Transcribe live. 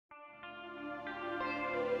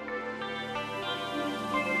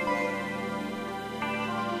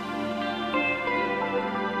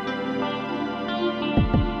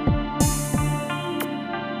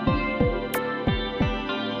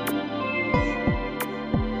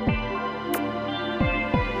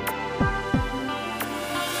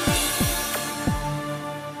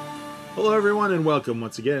Hello, everyone, and welcome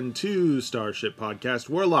once again to Starship Podcast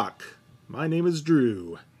Warlock. My name is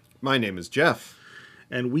Drew. My name is Jeff.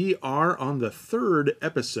 And we are on the third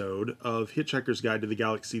episode of Hitchhiker's Guide to the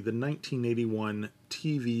Galaxy, the 1981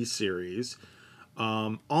 TV series.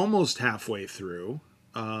 Almost halfway through.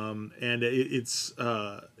 And it's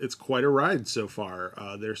quite a ride so far.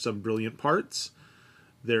 There's some brilliant parts.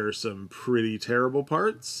 There's some pretty terrible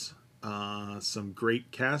parts. Some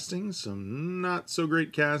great casting, some not so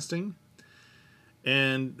great casting.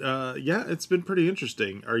 And yeah, it's been pretty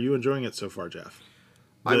interesting. Are you enjoying it so far, Jeff?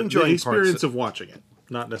 I'm enjoying the experience of watching it,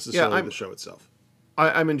 not necessarily the show itself.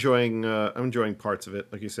 I'm enjoying parts of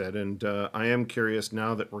it, like you said, and I am curious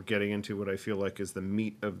now that we're getting into what I feel like is the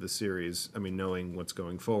meat of the series. I mean, knowing what's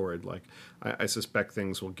going forward, like I suspect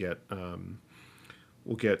things will get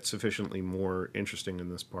sufficiently more interesting in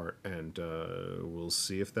this part, and we'll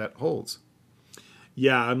see if that holds.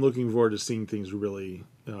 Yeah, I'm looking forward to seeing things really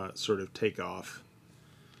sort of take off,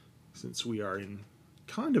 since we are in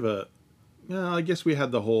kind of a... I guess we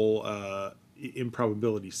had the whole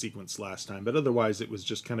improbability sequence last time, but otherwise it was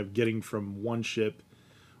just kind of getting from one ship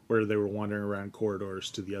where they were wandering around corridors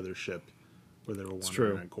to the other ship where they were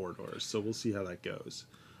wandering around corridors. So we'll see how that goes.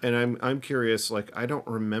 And I'm curious, like, I don't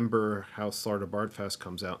remember how Slarta Bardfast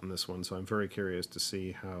comes out in this one, so I'm very curious to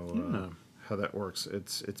see how that works.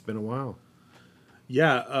 It's been a while.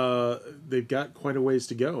 Yeah, they've got quite a ways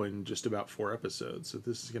to go in just about 4 episodes, so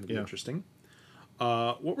this is going to be interesting.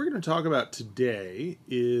 What we're going to talk about today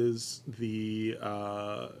is the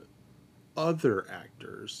other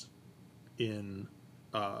actors in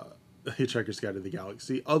Hitchhiker's Guide to the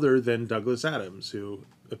Galaxy, other than Douglas Adams, who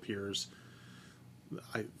appears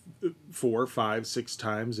 4, 5, 6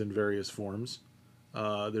 times in various forms.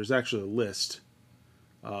 There's actually a list.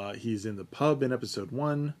 He's in the pub in episode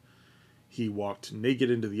 1. He walked naked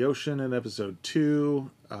into the ocean in episode 2.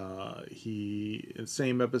 In the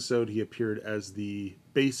same episode, he appeared as the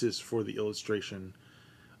basis for the illustration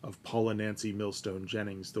of Paula Nancy Millstone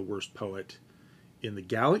Jennings, the worst poet in the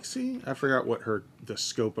galaxy. I forgot what the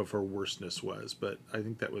scope of her worstness was, but I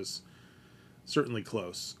think that was certainly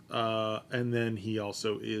close. And then he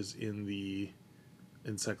also is in the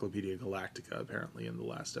Encyclopedia Galactica, apparently, in the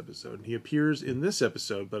last episode. And he appears in this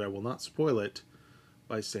episode, but I will not spoil it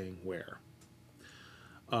by saying where.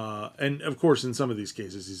 And of course, in some of these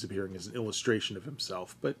cases, he's appearing as an illustration of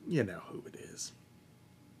himself, but you know who it is.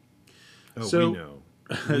 Oh, so, we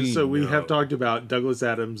know. We have talked about Douglas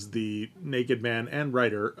Adams, the naked man and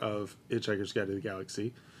writer of Hitchhiker's Guide to the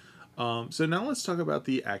Galaxy. So now let's talk about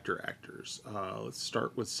the actors. Let's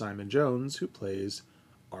start with Simon Jones, who plays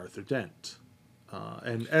Arthur Dent.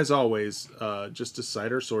 And as always, just to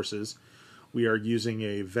cite our sources, we are using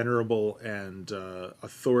a venerable and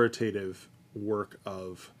authoritative work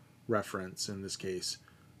of reference, in this case,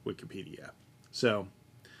 Wikipedia. So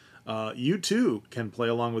you too can play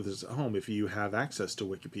along with this at home if you have access to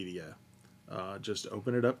Wikipedia. Just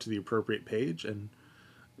open it up to the appropriate page and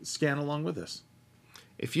scan along with us.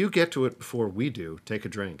 If you get to it before we do, take a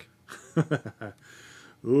drink.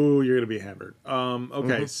 Ooh, you're going to be hammered.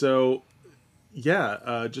 Okay, so...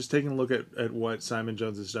 Yeah, just taking a look at what Simon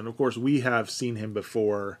Jones has done. Of course, we have seen him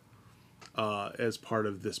before as part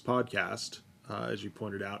of this podcast. As you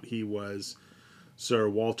pointed out, he was Sir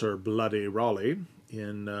Walter Bloody Raleigh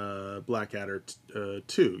in Blackadder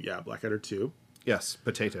 2. Yeah, Blackadder 2. Yes,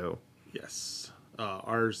 Potato. Yes.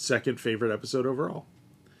 Our second favorite episode overall.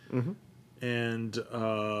 Mm-hmm. And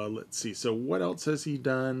let's see. So what else has he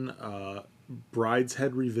done?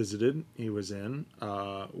 Brideshead Revisited he was in,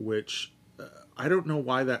 which... I don't know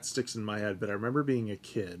why that sticks in my head, but I remember being a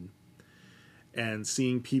kid and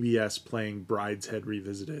seeing PBS playing Brideshead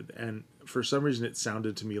Revisited, and for some reason it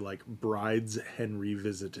sounded to me like Brides Henry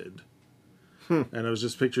Visited. And I was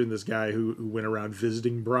just picturing this guy who went around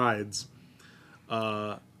visiting brides,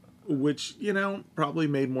 which, probably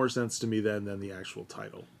made more sense to me then than the actual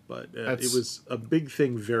title. But it was a big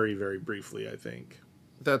thing very, very briefly, I think.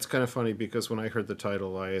 That's kind of funny, because when I heard the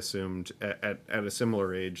title, I assumed at a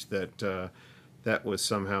similar age that that was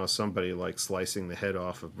somehow somebody like slicing the head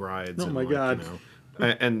off of brides. Oh, my God.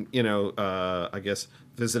 I guess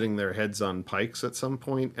visiting their heads on pikes at some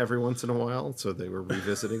point every once in a while, so they were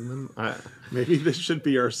revisiting them. Maybe this should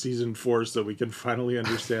be our season 4 so we can finally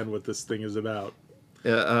understand what this thing is about.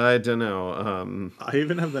 I don't know. I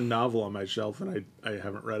even have the novel on my shelf, and I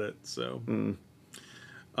haven't read it, so...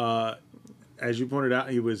 as you pointed out,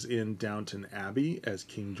 he was in Downton Abbey as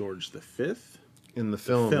King George V. In the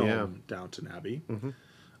film, Downton Abbey. Mm-hmm.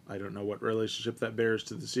 I don't know what relationship that bears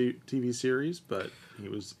to the TV series, but he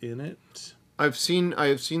was in it. I have seen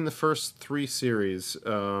the first three series,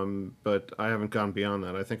 but I haven't gone beyond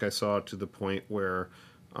that. I think I saw it to the point where,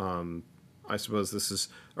 I suppose this is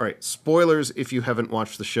all right. Spoilers if you haven't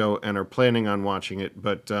watched the show and are planning on watching it,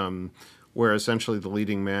 but where essentially the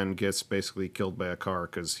leading man gets basically killed by a car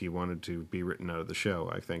because he wanted to be written out of the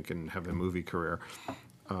show, I think, and have a movie career.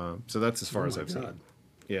 So that's as far as I've seen.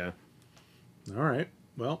 Yeah. All right.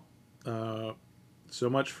 Well, so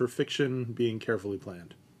much for fiction being carefully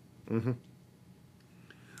planned. Mm-hmm.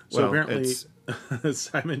 So Well, apparently, it's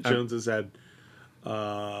Simon Jones has had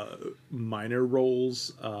minor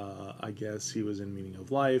roles. I guess he was in Meaning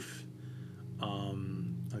of Life.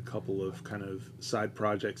 A couple of kind of side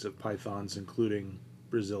projects of Python's, including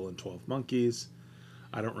Brazil and 12 Monkeys.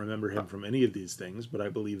 I don't remember him from any of these things, but I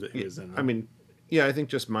believe that he was in them. I mean, yeah, I think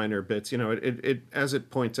just minor bits. You know, it as it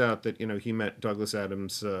points out that he met Douglas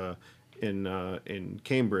Adams in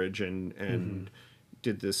Cambridge and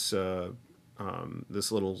did this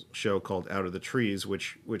this little show called Out of the Trees,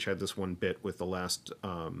 which had this one bit with the last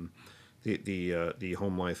the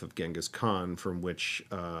home life of Genghis Khan, from which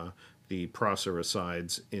the Prosser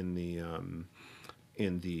asides in the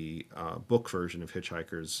book version of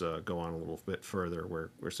Hitchhikers go on a little bit further,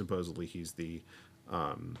 where supposedly he's the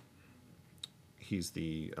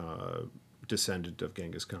descendant of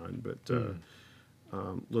Genghis Khan, but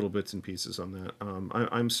little bits and pieces on that.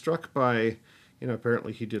 I'm struck by,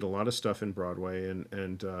 apparently he did a lot of stuff in Broadway,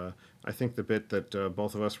 and I think the bit that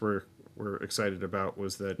both of us were excited about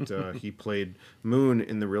was that he played Moon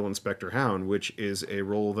in The Real Inspector Hound, which is a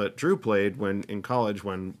role that Drew played when in college,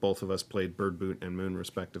 when both of us played Bird Boot and Moon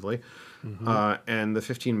respectively, and the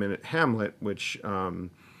 15-minute Hamlet, which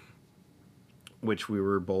we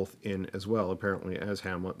were both in as well, apparently as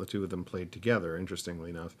Hamlet. The two of them played together, interestingly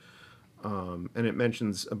enough. And it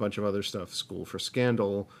mentions a bunch of other stuff. School for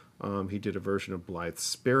Scandal. He did a version of Blythe's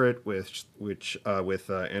Spirit, with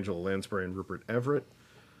Angela Lansbury and Rupert Everett.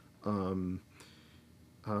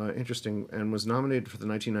 Interesting, and was nominated for the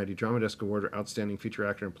 1990 Drama Desk Award for Outstanding Feature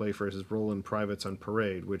Actor in Play for his role in Privates on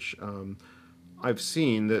Parade, which I've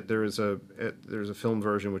seen that there's a film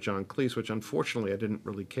version with John Cleese, which unfortunately I didn't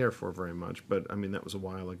really care for very much, but I mean that was a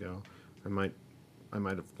while ago. I might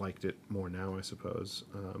have liked it more now, I suppose.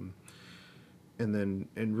 And then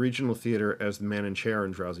in regional theater as the man in chair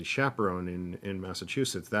in Drowsy Chaperone in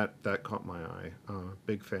Massachusetts, that caught my eye.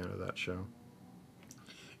 Big fan of that show.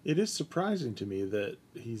 It is surprising to me that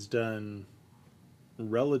he's done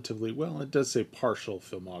relatively well. It does say partial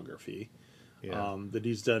filmography. Yeah. That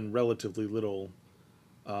he's done relatively little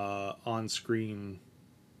on-screen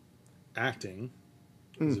acting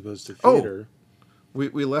as opposed to theater.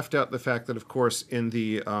 We left out the fact that, of course, in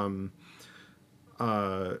the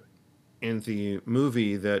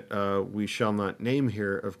movie that we shall not name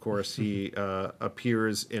here, of course, he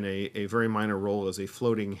appears in a very minor role as a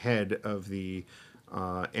floating head of the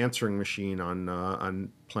answering machine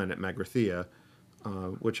on planet Magrathea,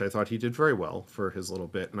 which I thought he did very well for his little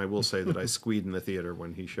bit. And I will say that I squeed in the theater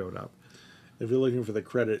when he showed up. If you're looking for the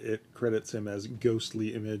credit, it credits him as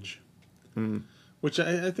Ghostly Image, which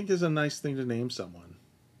I think is a nice thing to name someone.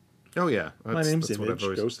 Oh, yeah. My name's Image,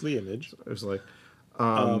 Ghostly Image. I was like...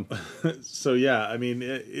 So, yeah, I mean,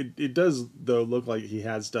 it does, though, look like he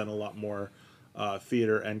has done a lot more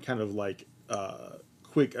theater and kind of like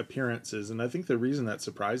quick appearances. And I think the reason that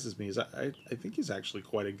surprises me is I think he's actually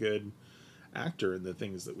quite a good actor in the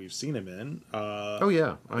things that we've seen him in. I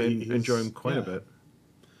enjoy him quite a bit.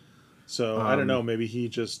 So I don't know, maybe he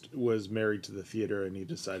just was married to the theater and he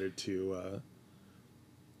decided to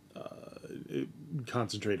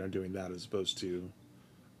concentrate on doing that as opposed to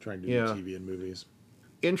trying to do TV and movies.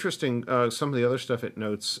 Interesting. Some of the other stuff it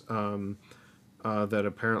notes that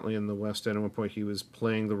apparently in the West End at one point he was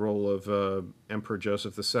playing the role of Emperor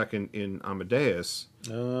Joseph II in Amadeus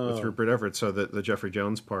with Rupert Everett, so the Jeffrey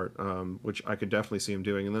Jones part, which I could definitely see him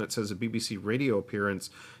doing. And then it says a BBC radio appearance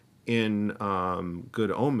in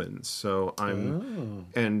Good Omens, so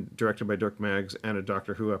and directed by Dirk Maggs, and a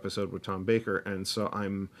Doctor Who episode with Tom Baker, and so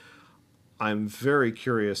I'm very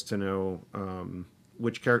curious to know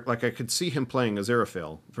which character. Like I could see him playing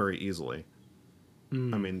Aziraphale very easily. I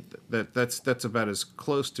mean that's about as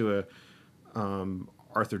close to a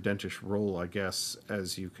Arthur Dentish role, I guess,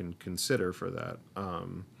 as you can consider for that.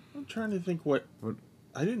 I'm trying to think what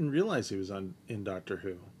I didn't realize he was in Doctor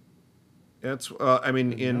Who. It's I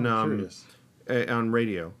mean on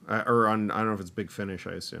radio or on, I don't know if it's Big Finish,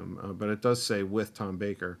 I assume, but it does say with Tom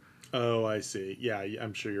Baker. Oh, I see. Yeah,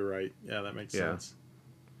 I'm sure you're right. Yeah, that makes sense.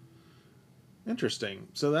 Interesting.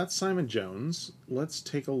 So that's Simon Jones. Let's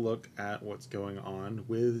take a look at what's going on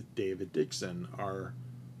with David Dixon, our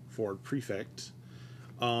Ford prefect.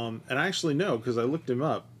 And I actually know because I looked him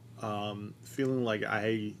up. Feeling like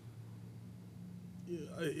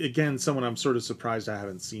again, someone I'm sort of surprised I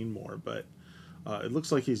haven't seen more, but it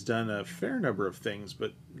looks like he's done a fair number of things,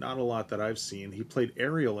 but not a lot that I've seen. He played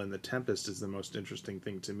Ariel in The Tempest, is the most interesting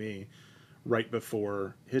thing to me, right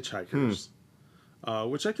before Hitchhikers,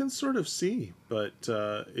 which I can sort of see, but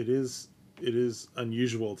it is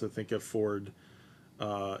unusual to think of Ford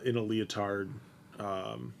in a leotard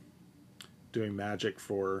doing magic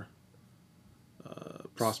for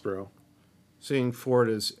Prospero. Seeing Ford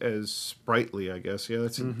as sprightly, I guess. Yeah,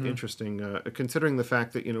 that's interesting. Considering the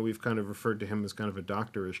fact that we've kind of referred to him as kind of a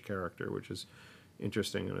doctorish character, which is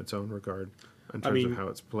interesting in its own regard in terms of how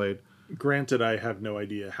it's played. Granted, I have no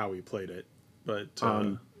idea how he played it, but I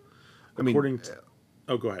mean, according to,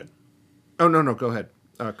 oh, go ahead. oh no, go ahead,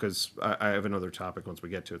 because I have another topic once we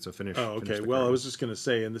get to it. So finish. Oh, finish okay. the Well, I comment. was just going to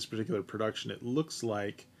say in this particular production, it looks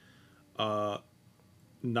like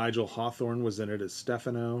Nigel Hawthorne was in it as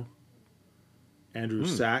Stefano. Andrew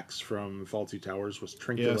Sachs from Faulty Towers was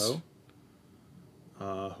Yes.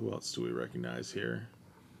 Trinculo. Who else do we recognize here?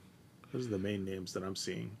 Those are the main names that I'm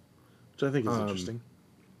seeing, which I think is interesting.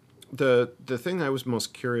 The thing I was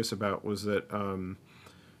most curious about was that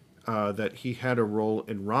that he had a role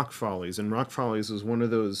in Rock Follies, and Rock Follies is one of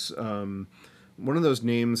those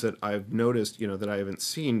names that I've noticed, that I haven't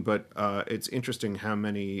seen, but it's interesting how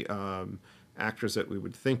many actors that we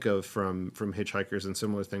would think of from Hitchhikers and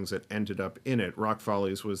similar things that ended up in it. Rock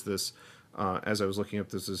Follies was this. As I was looking up,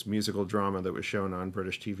 there's this musical drama that was shown on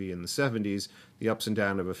British TV in the 70s, the ups and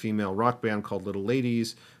downs of a female rock band called Little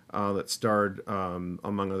Ladies, that starred,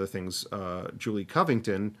 among other things, Julie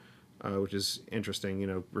Covington, which is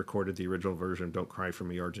interesting. Recorded the original version of "Don't Cry for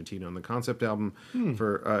Me, Argentina" on the concept album, and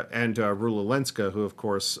Rula Lenska, who, of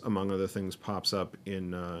course, among other things, pops up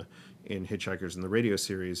in Hitchhikers in the radio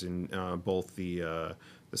series in both the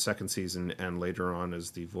second season and later on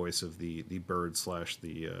as the voice of the bird slash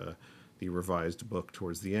the revised book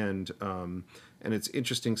towards the end. And it's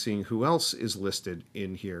interesting seeing who else is listed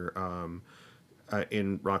in here.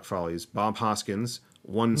 In Rock Follies, Bob Hoskins,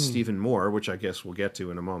 one Stephen Moore, which I guess we'll get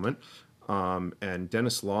to in a moment, and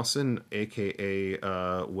Dennis Lawson, aka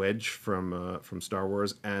Wedge from Star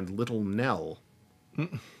Wars, and Little Nell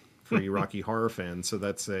for you Rocky Horror fans. So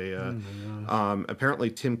that's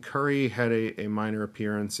apparently Tim Curry had a minor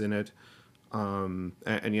appearance in it, and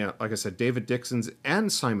yeah, like I said, David Dixon's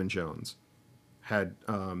and Simon Jones had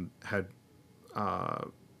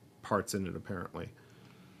parts in it apparently.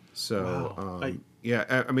 So Wow.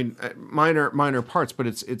 yeah, I mean minor parts, but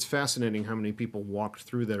it's fascinating how many people walked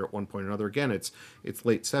through there at one point or another. Again, it's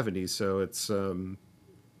late 70s, so it's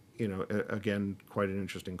again quite an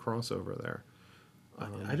interesting crossover there.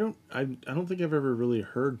 I don't think I've ever really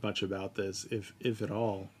heard much about this, if at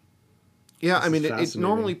all. Yeah, This I is mean it fascinating.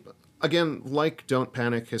 normally, again, like Don't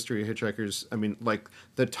Panic, History of Hitchhikers. I mean, like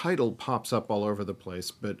the title pops up all over the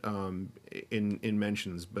place, but in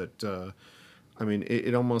mentions, but. I mean,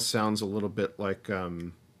 it almost sounds a little bit like, I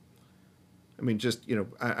mean, just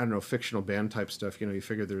I don't know, fictional band type stuff. You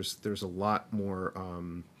figure there's a lot more,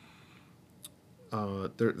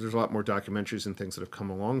 there's a lot more documentaries and things that have come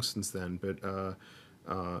along since then. But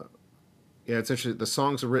yeah, it's actually the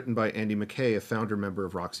songs are written by Andy McKay, a founder member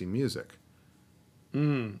of Roxy Music.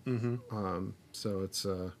 So it's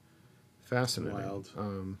fascinating. Wild.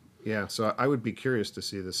 Yeah, so I would be curious to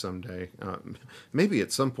see this someday. Maybe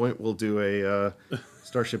at some point we'll do a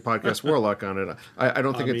Starship Podcast Warlock on it. I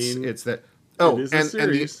don't think I mean, it's that. It Oh, is a and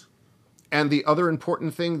series. the other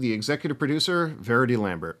important thing, the executive producer, Verity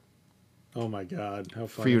Lambert, Oh my God, how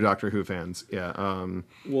for you funny! Doctor Who fans. Yeah.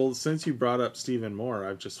 Well, since you brought up Stephen Moore,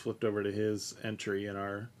 I've just flipped over to his entry in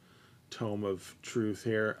our tome of truth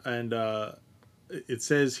here, and it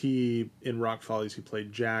says he in Rock Follies he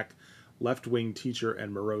played Jack, left-wing teacher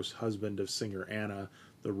and morose husband of singer Anna.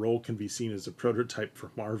 The role can be seen as a prototype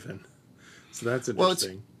for Marvin. So that's Well,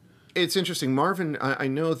 interesting. it's interesting. Marvin, I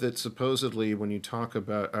know that supposedly when you talk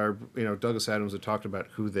about, Douglas Adams had talked about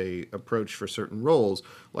who they approached for certain roles.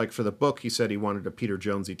 Like for the book, he said he wanted a Peter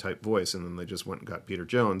Jonesy type voice, and then they just went and got Peter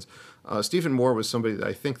Jones. Stephen Moore was somebody that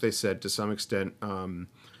I think they said to some extent kind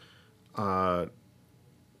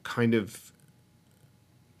of.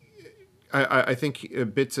 I think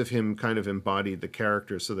bits of him kind of embodied the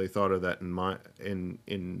character, so they thought of that in mind.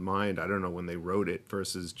 I don't know when they wrote it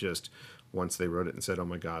versus just once they wrote it and said, "Oh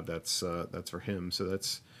my God, that's for him." So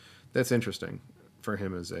that's interesting for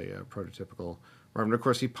him as a prototypical Marvin. Of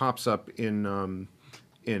course, he pops up in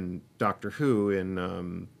Doctor Who in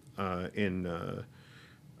one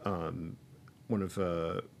of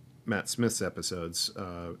Matt Smith's episodes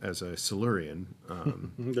as a Silurian.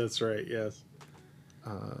 That's right. Yes.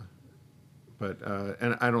 But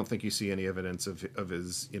and I don't think you see any evidence of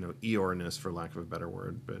his Eeyorness, for lack of a better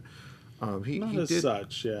word. But Not he as did,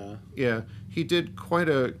 such, yeah. yeah, he did quite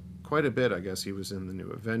a bit. I guess he was in the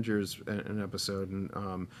New Avengers an episode,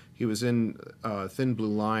 and he was in Thin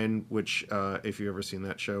Blue Line, which if you ever seen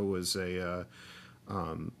that show was a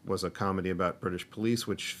comedy about British police,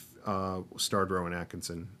 which starred Rowan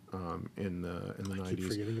Atkinson in the I keep 90s.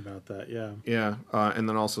 forgetting about that, yeah. Yeah, and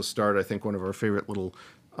then also starred, I think, one of our favorite little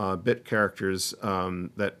bit characters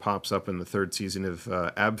that pops up in the third season of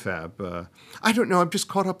Ab Fab. I don't know. I'm just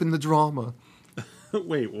caught up in the drama.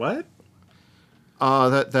 Wait, what?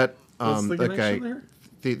 What's the That connection guy, there?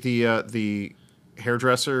 the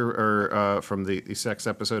hairdresser or from the sex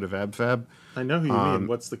episode of Ab Fab. I know who you mean.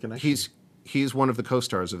 What's the connection? He's one of the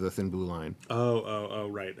co-stars of the Thin Blue Line. Oh,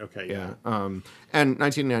 right. Okay, yeah. Yeah. And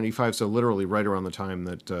 1995, so literally right around the time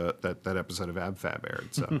that episode of Ab Fab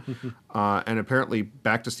aired. So, and apparently,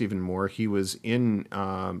 back to Stephen Moore, he was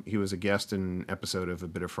a guest in an episode of A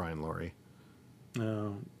Bit of Fry and Laurie.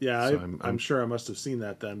 Oh, yeah. So I'm sure I must have seen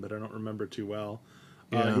that then, but I don't remember too well.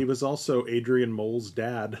 Yeah. He was also Adrian Mole's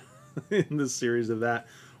dad in the series of that,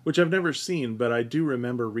 which I've never seen, but I do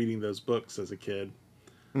remember reading those books as a kid.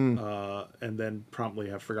 And then promptly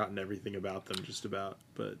have forgotten everything about them, just about.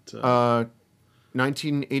 But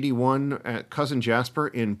 1981, Cousin Jasper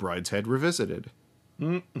in Brideshead Revisited.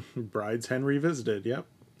 Brideshead Revisited, yep.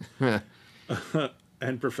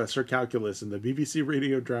 And Professor Calculus in the BBC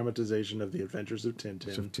radio dramatization of The Adventures of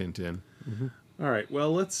Tintin. Of Tintin. All right,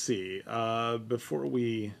 well, let's see. Before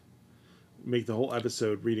we make the whole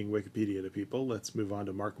episode reading Wikipedia to people, let's move on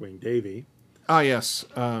to Markwing Davy. Ah, yes.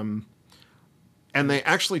 And they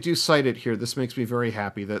actually do cite it here. This makes me very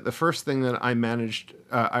happy. That the first thing that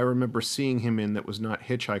I remember seeing him in that was not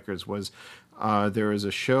Hitchhikers was there was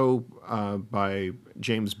a show by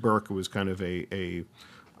James Burke, who was kind of a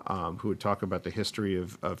who would talk about the history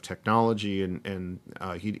of technology, and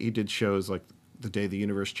he did shows like The Day the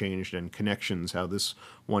Universe Changed and Connections, how this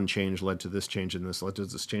one change led to this change and this led to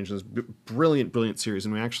this change. This brilliant series.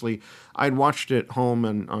 And I'd watched it home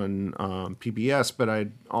on PBS, but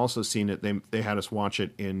I'd also seen it. They had us watch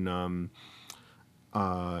it in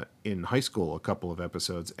high school, a couple of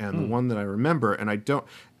episodes. And the one that I remember, and I don't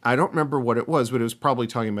remember what it was, but it was probably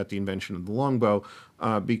talking about the invention of the longbow,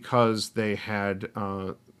 because they had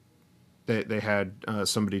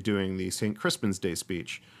somebody doing the St. Crispin's Day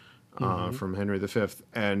speech. From Henry V,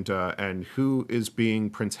 and who is being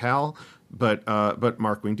Prince Hal, but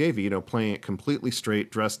Markwing Davy, playing it completely straight,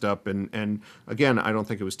 dressed up, and again, I don't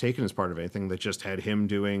think it was taken as part of anything. That just had him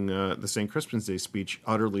doing the St. Crispin's Day speech,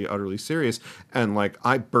 utterly serious, and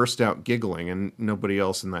I burst out giggling, and nobody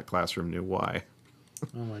else in that classroom knew why.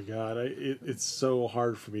 Oh my God, it's so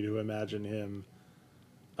hard for me to imagine him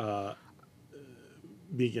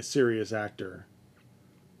being a serious actor.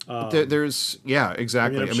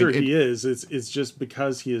 Exactly. I'm sure he is. It's just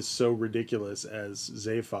because he is so ridiculous as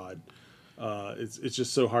Zaphod. It's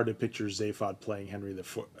just so hard to picture Zaphod playing Henry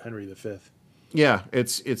V. Yeah,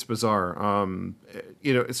 it's bizarre.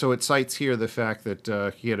 So it cites here the fact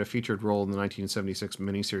that he had a featured role in the 1976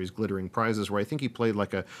 miniseries Glittering Prizes, where I think he played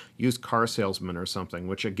like a used car salesman or something,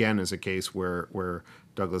 which again is a case where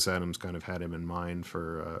Douglas Adams kind of had him in mind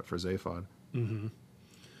for Zaphod. Mm-hmm.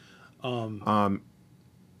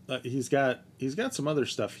 He's got some other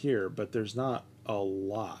stuff here, but there's not a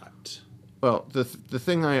lot. Well, the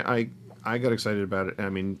thing I got excited about it. I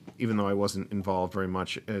mean, even though I wasn't involved very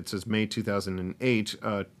much, it says May 2008.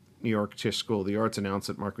 New York Tisch School of the Arts announced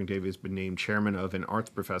that Markwing Davy has been named chairman of an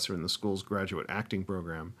arts professor in the school's graduate acting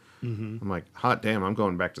program. Mm-hmm. I'm like, hot damn! I'm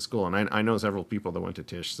going back to school, and I know several people that went to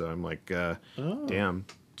Tisch, so I'm like, damn,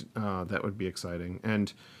 that would be exciting.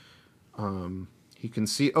 And he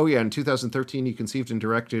conceived. Oh yeah, in 2013 he conceived and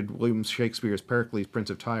directed William Shakespeare's Pericles,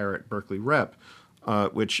 Prince of Tyre at Berkeley Rep,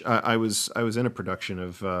 which I was in a production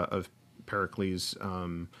of Pericles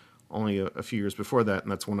only a few years before that,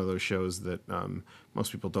 and that's one of those shows that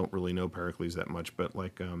most people don't really know Pericles that much. But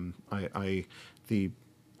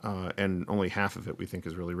and only half of it we think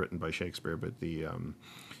is really written by Shakespeare. But the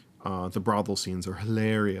brothel scenes are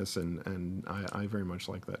hilarious, and I very much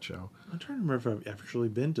like that show. I'm trying to remember if I've actually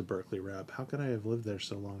been to Berkeley Rep. How could I have lived there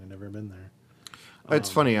so long and never been there? It's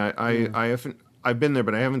funny. I've been there,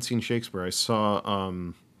 but I haven't seen Shakespeare. I saw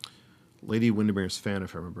Lady Windermere's Fan,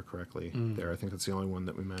 if I remember correctly. There, I think that's the only one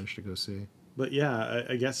that we managed to go see. But yeah,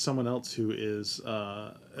 I guess someone else who is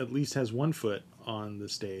at least has 1 foot on the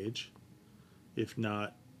stage, if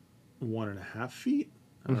not 1.5 feet.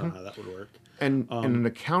 I don't know how that would work. And an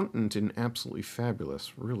accountant in Absolutely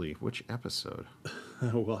Fabulous. Really, which episode?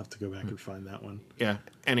 We'll have to go back and find that one. Yeah.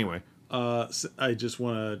 Anyway, I just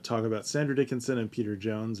want to talk about Sandra Dickinson and Peter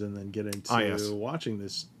Jones, and then get into Yes. watching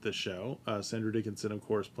this show. Sandra Dickinson, of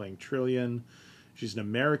course, playing Trillian. She's an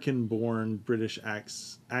American-born British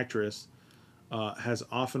actress. Has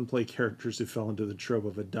often played characters who fell into the trope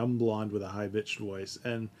of a dumb blonde with a high-pitched voice,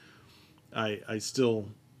 and I still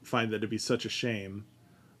find that to be such a shame.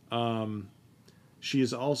 She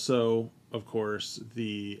is also, of course,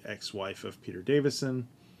 the ex-wife of Peter Davison,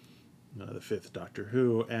 the fifth Doctor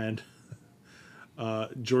Who, and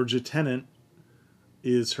Georgia Tennant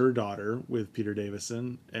is her daughter with Peter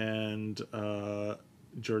Davison, and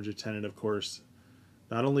Georgia Tennant, of course,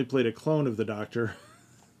 not only played a clone of the Doctor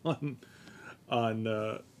on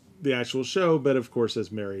the actual show, but of course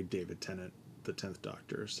has married David Tennant, the 10th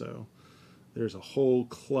Doctor. So there's a whole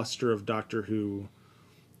cluster of Doctor Who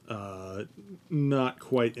not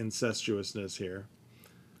quite incestuousness here.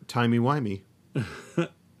 Timey-wimey.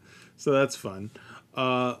 So that's fun.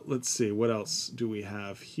 Let's see, what else do we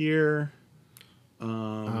have here?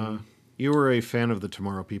 You were a fan of The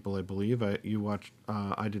Tomorrow People, I believe. You watched.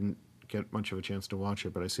 I didn't get much of a chance to watch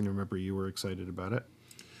it, but I seem to remember you were excited about it.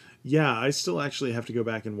 Yeah, I still actually have to go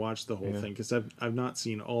back and watch the whole thing because I've not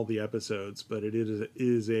seen all the episodes, but it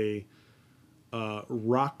is a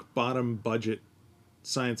rock bottom budget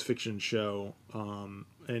science fiction show,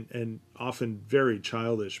 and often very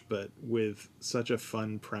childish, but with such a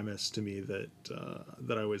fun premise to me that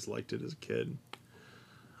I always liked it as a kid.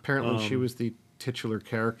 Apparently, she was the titular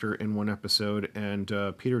character in one episode, and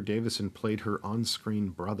Peter Davison played her on-screen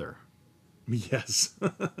brother. Yes.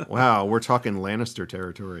 Wow, we're talking Lannister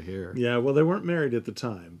territory here. Yeah, well, they weren't married at the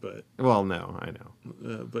time, but Well, no, I know.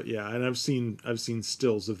 but yeah, and I've seen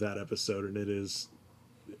stills of that episode, and it is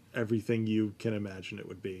everything you can imagine it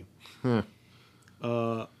would be. Huh.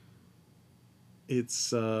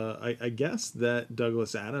 It's I guess that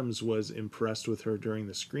Douglas Adams was impressed with her during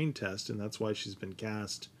the screen test, and that's why she's been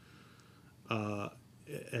cast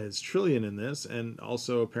as Trillian in this. And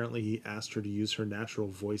also apparently he asked her to use her natural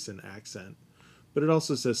voice and accent, but it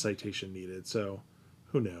also says citation needed, so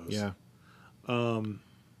who knows? Yeah.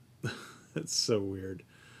 It's so weird.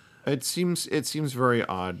 It seems very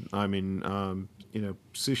odd. I mean,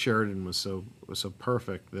 Sue Sheridan was so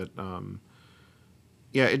perfect that I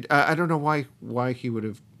don't know why he would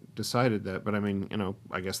have decided that, but I mean,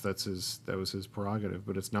 I guess that was his prerogative,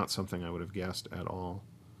 but it's not something I would have guessed at all.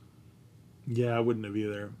 Yeah, I wouldn't have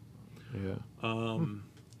either. Yeah.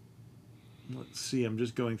 Let's see, I'm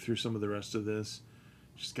just going through some of the rest of this.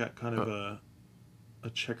 Just got kind of a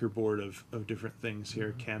checkerboard of different things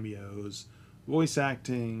here. Cameos, voice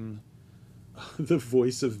acting, the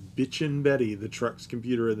voice of Bitchin' Betty, the truck's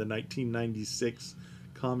computer in the 1996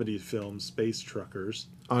 comedy film Space Truckers.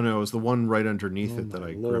 Oh no, it was the one right underneath it my that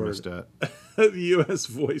I Lord. grimaced at. The U.S.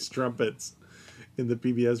 voice trumpets in the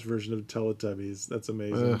PBS version of Teletubbies. That's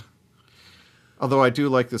amazing. Although I do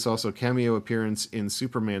like this also cameo appearance in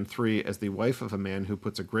Superman 3 as the wife of a man who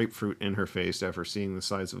puts a grapefruit in her face after seeing the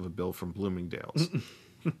size of a bill from Bloomingdale's.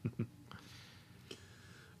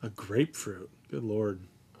 A grapefruit. Good Lord.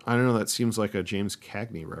 I don't know, that seems like a James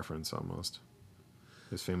Cagney reference almost.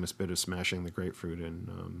 His famous bit of smashing the grapefruit in...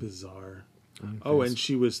 Bizarre. Oh, and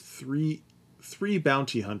she was three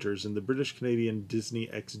bounty hunters in the British-Canadian Disney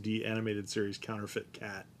XD animated series Counterfeit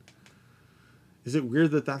Cat. Is it weird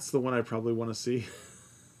that that's the one I probably want to see?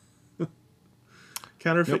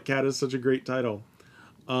 Counterfeit Cat is such a great title.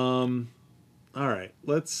 All right,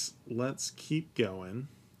 let's keep going.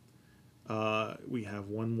 We have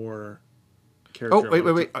one more character. Oh, wait.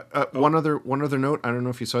 One other note. I don't know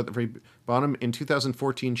if you saw at the very bottom. In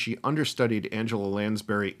 2014, she understudied Angela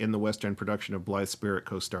Lansbury in the West End production of Blithe Spirit,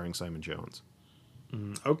 co-starring Simon Jones.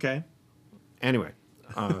 Okay. Anyway,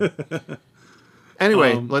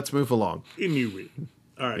 let's move along. Anyway.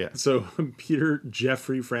 All right. Yeah. So Peter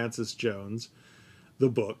Jeffrey Francis Jones, the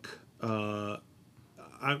book.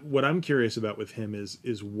 What I'm curious about with him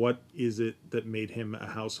is what is it that made him a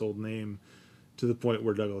household name to the point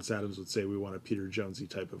where Douglas Adams would say we want a Peter Jonesy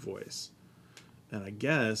type of voice. And I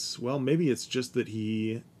guess, well, maybe it's just that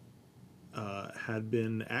he had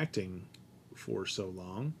been acting for so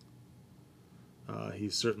long.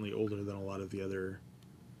 He's certainly older than a lot of the other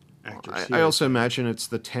actors here. I also imagine it's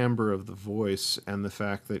the timbre of the voice and the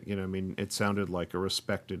fact that, it sounded like a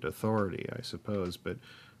respected authority, I suppose. But,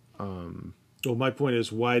 well, my point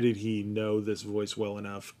is, why did he know this voice well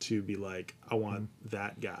enough to be like, I want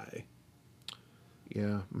that guy?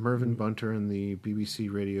 Yeah, Mervyn Bunter in the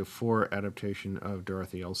BBC Radio 4 adaptation of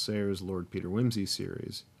Dorothy L. Sayers' Lord Peter Wimsey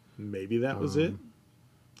series. Maybe that was it.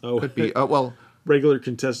 Oh, could be. Well, regular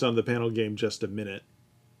contestant on the panel game, Just a Minute.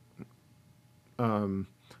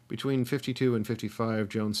 But Between 52 and 55,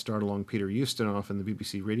 Jones starred along Peter Ustinov in the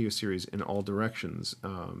BBC radio series In All Directions.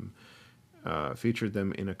 Featured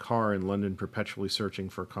them in a car in London perpetually searching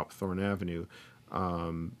for Copthorne Avenue.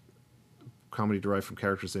 Comedy derived from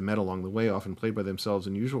characters they met along the way, often played by themselves,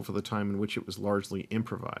 and usual for the time in which it was largely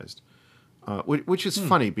improvised. Which is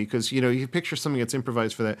funny because, you picture something that's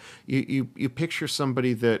improvised for that. You picture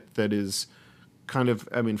somebody that is kind of,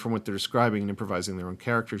 from what they're describing and improvising their own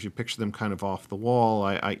characters, you picture them kind of off the wall.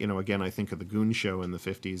 Again, I think of the Goon Show in the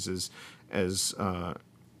 50s as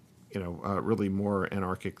really more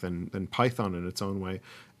anarchic than Python in its own way.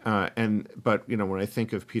 But when I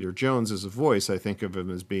think of Peter Jones as a voice, I think of him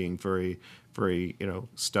as being very, very,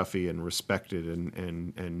 stuffy and respected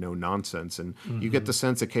and no nonsense. And you get the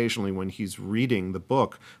sense occasionally when he's reading the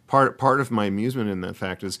book, part of my amusement in that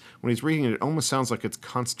fact is when he's reading it, it almost sounds like it's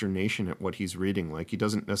consternation at what he's reading. Like he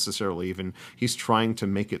doesn't necessarily he's trying to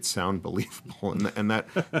make it sound believable.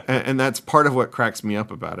 And that's part of what cracks me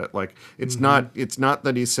up about it. Like it's not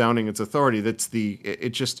that he's sounding its authority.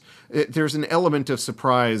 There's an element of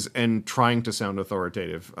surprise and trying to sound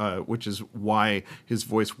authoritative, which is why his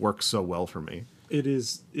voice works so well for me. It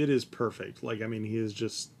is perfect. Like, he is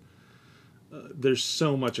just, there's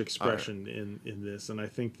so much expression in this. And I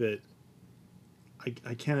think that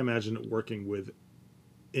I can't imagine it working with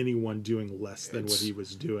anyone doing less than what he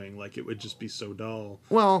was doing. Like, it would just be so dull.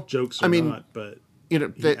 Well, jokes or not, but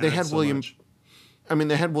they had so William. Much.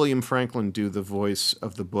 They had William Franklin do the voice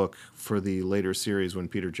of the book for the later series when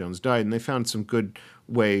Peter Jones died, and they found some good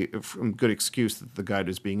excuse that the guide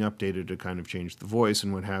was being updated to kind of change the voice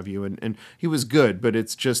and what have you, and he was good, but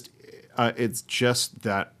it's just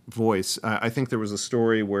that voice. I think there was a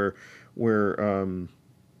story where and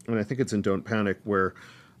I think it's in Don't Panic, where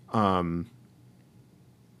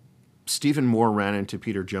Stephen Moore ran into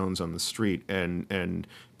Peter Jones on the street, and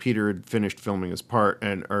Peter had finished filming his part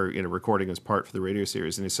recording his part for the radio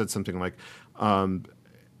series, and he said something like,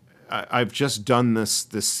 "I've just done this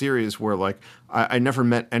series where I never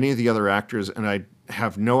met any of the other actors, and I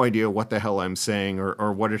have no idea what the hell I'm saying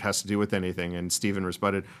or what it has to do with anything." And Stephen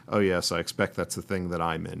responded, "Oh yes, I expect that's the thing that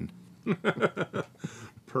I'm in."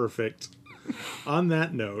 Perfect. On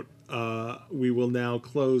that note, we will now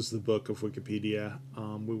close the book of Wikipedia.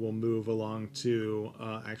 We will move along to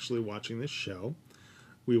actually watching this show.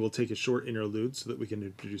 We will take a short interlude so that we can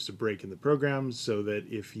introduce a break in the program, so that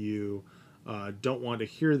if you don't want to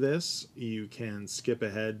hear this, you can skip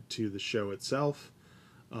ahead to the show itself.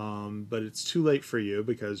 But it's too late for you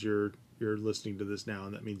because you're listening to this now,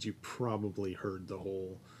 and that means you probably heard the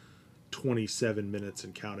whole 27 minutes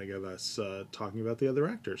and counting of us talking about the other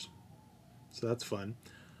actors. So that's fun.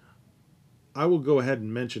 I will go ahead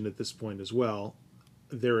and mention at this point as well,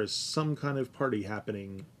 there is some kind of party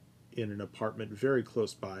happening in an apartment very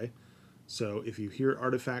close by. So if you hear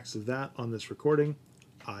artifacts of that on this recording,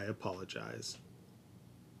 I apologize.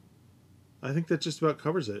 I think that just about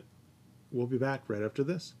covers it. We'll be back right after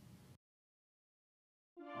this.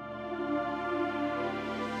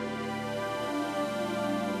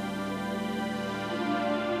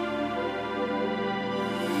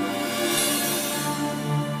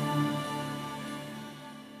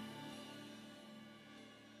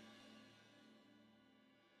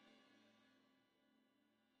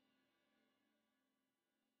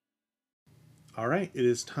 All right, it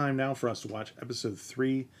is time now for us to watch episode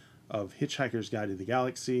 3 of Hitchhiker's Guide to the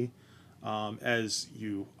Galaxy. As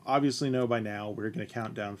you obviously know by now, we're going to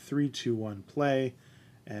count down 3, 2, 1, play,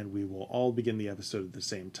 and we will all begin the episode at the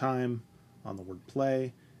same time on the word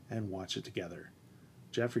play and watch it together.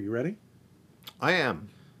 Jeff, are you ready? I am.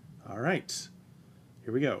 All right,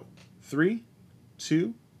 here we go. 3,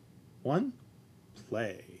 2, 1,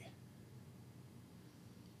 play.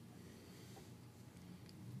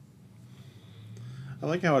 I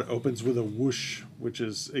like how it opens with a whoosh, which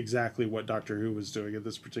is exactly what Doctor Who was doing at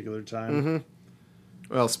this particular time. Mm-hmm.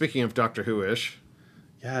 Well, speaking of Doctor Who-ish.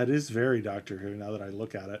 Yeah, it is very Doctor Who now that I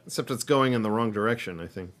look at it. Except it's going in the wrong direction, I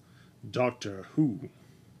think. Doctor Who.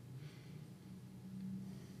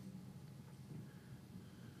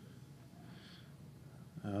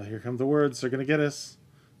 Here come the words. They're going to get us.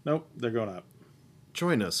 Nope, they're going up.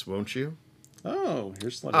 Join us, won't you? Oh,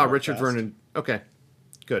 here's Slender. Richard Vernon. Okay,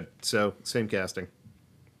 good. So, same casting.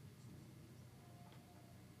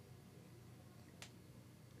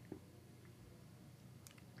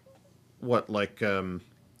 What, like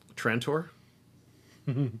Trantor?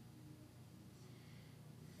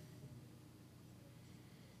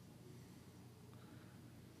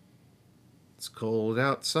 It's cold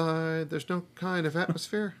outside. There's no kind of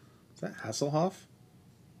atmosphere. Is that Hasselhoff?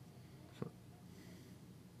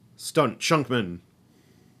 Stunt Chunkman.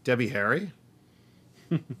 Debbie Harry?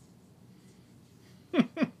 Aw,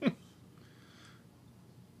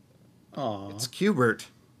 It's Cubert.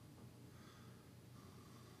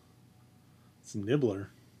 it's Nibbler.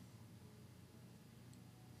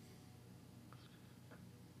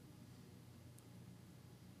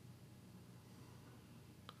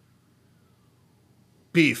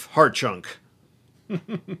 Beef, hard chunk.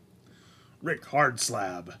 Rick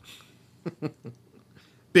Hardslab.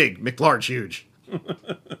 Big, McLarge, huge.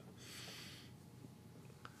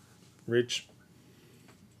 Rich.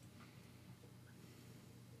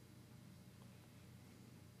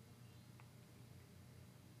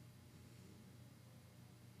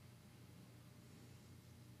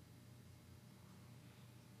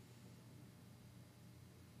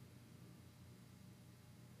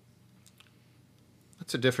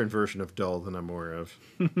 That's a different version of dull than I'm aware of.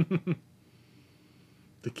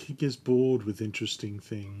 The king is bored with interesting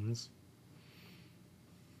things.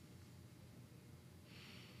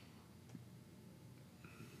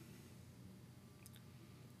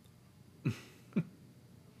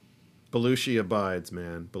 Belushi abides,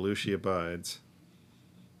 man. Belushi abides.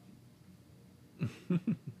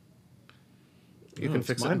 You can it's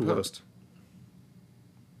fix it in mind warp. post.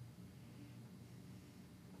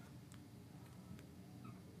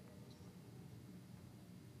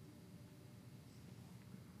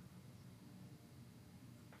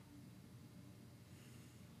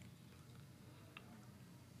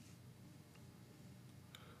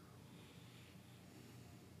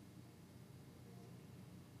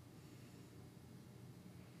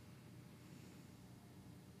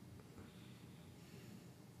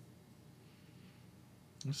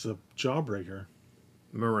 This is a jawbreaker.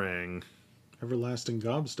 Meringue. Everlasting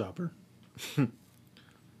gobstopper.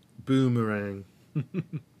 Boomerang.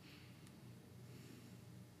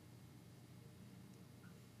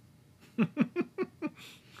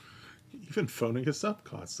 Even phoning us up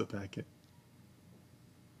costs a packet.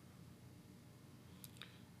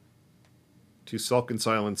 To sulk in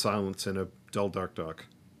silence in a dull dark dock.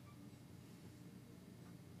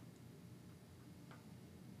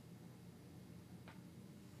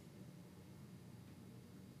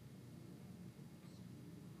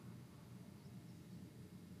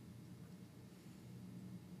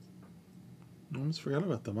 I almost forgot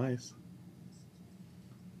about the mice.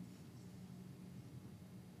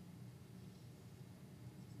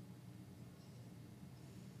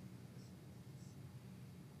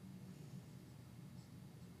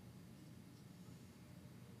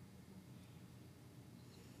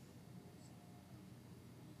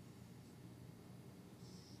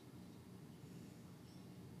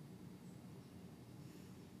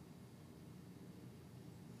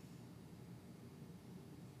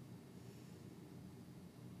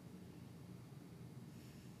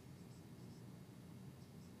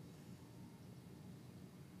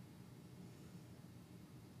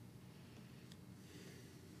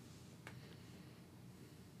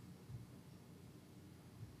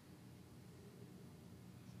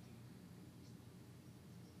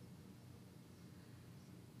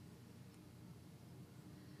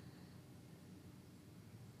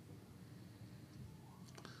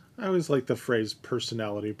 I always like the phrase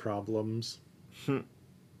personality problems.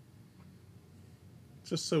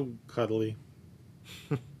 Just so cuddly.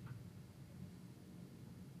 I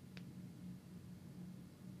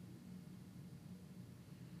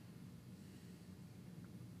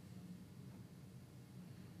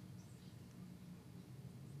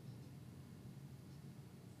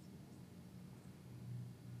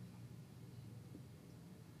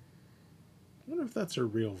wonder if that's her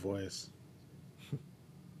real voice.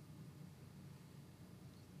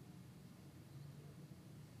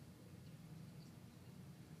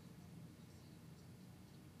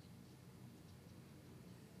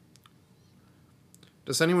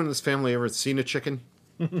 Does anyone in this family ever seen a chicken?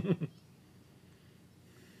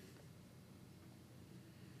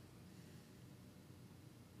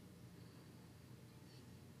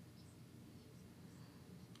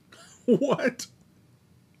 What?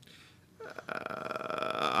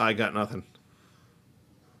 I got nothing.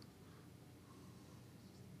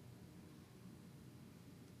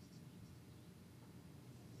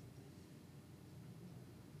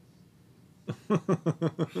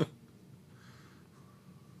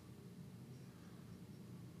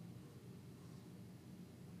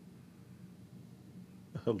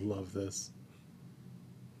 I love this.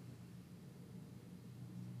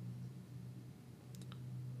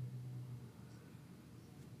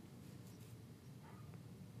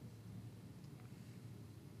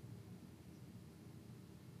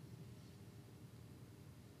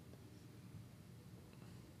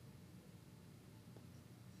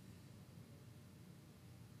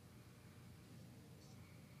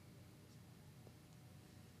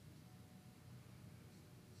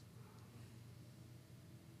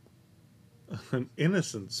 An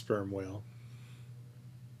innocent sperm whale.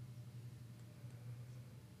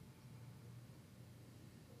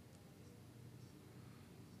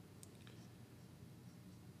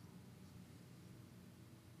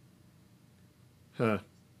 Huh.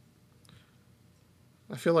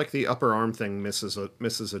 I feel like the upper arm thing misses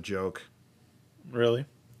a joke. Really?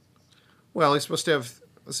 Well, he's supposed to have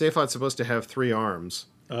Zaphod's supposed to have 3 arms.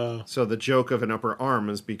 Uh, So the joke of an upper arm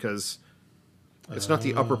is because it's not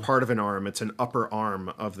the upper part of an arm; it's an upper arm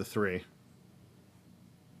of the 3.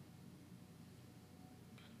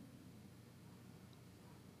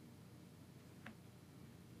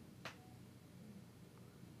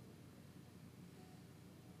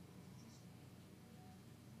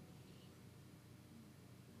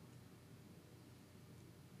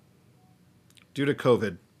 Due to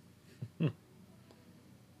COVID.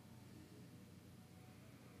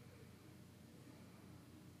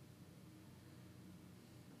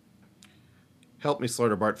 Help me,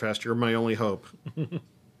 Slaughter Bartfast. You're my only hope.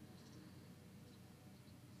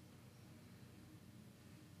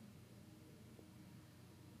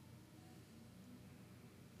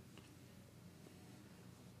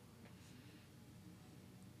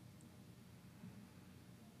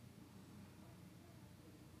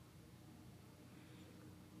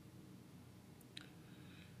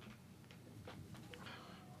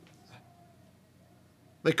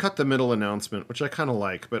 They cut the middle announcement, which I kind of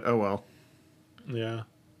like, but oh well. yeah.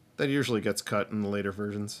 That usually gets cut in the later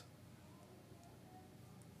versions.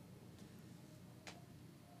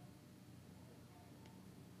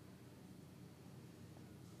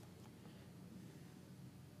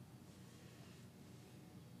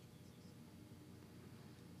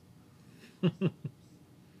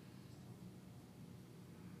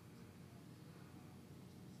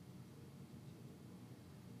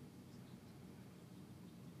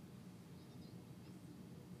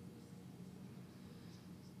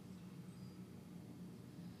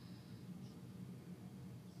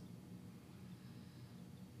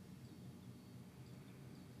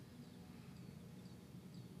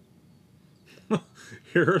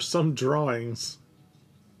 Here are some drawings.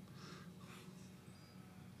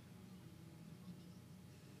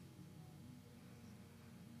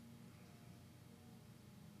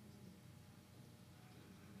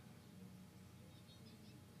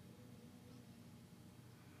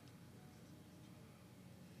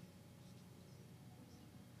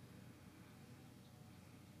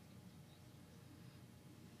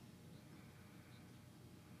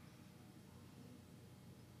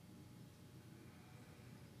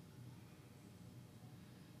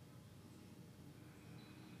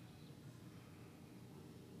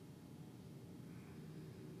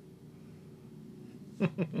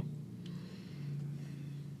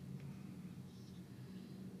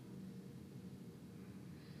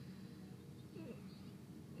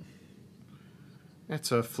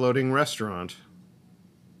 It's a floating restaurant.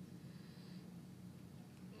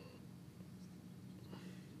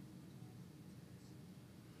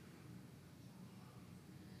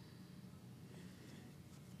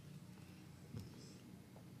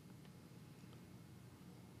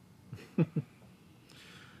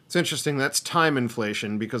 It's interesting, that's time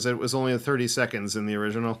inflation because it was only 30 seconds in the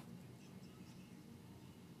original.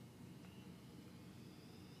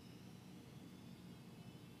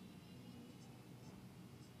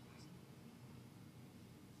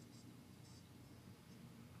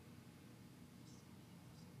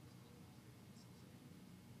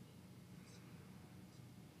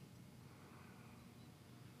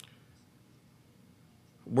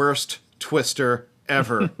 Worst twister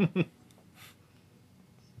ever.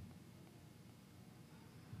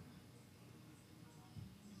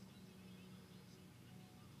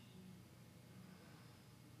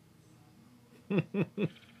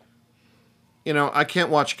 You know, I can't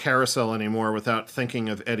watch Carousel anymore without thinking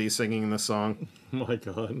of Eddie singing the song. My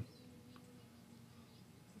God.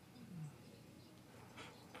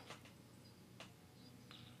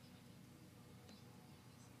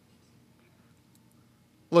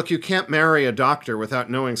 Look, you can't marry a doctor without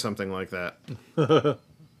knowing something like that.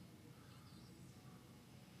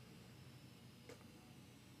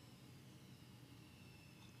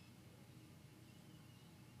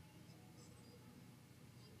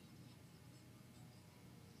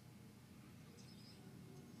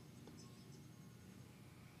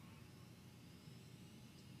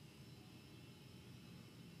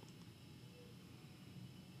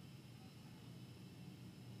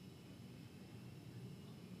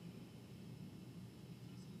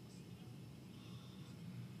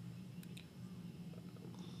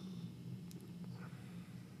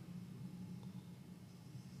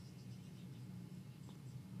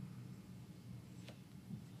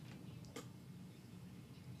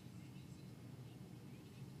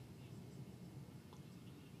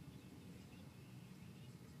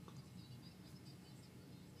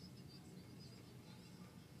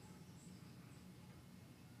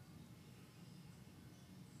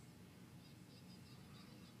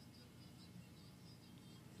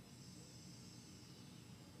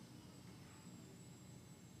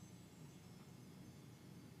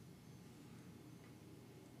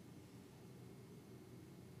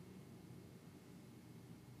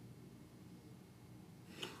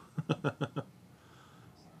 I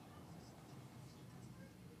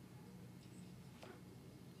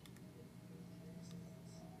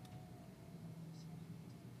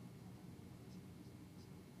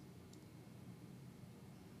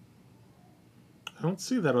don't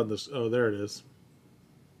see that on this. Oh, there it is.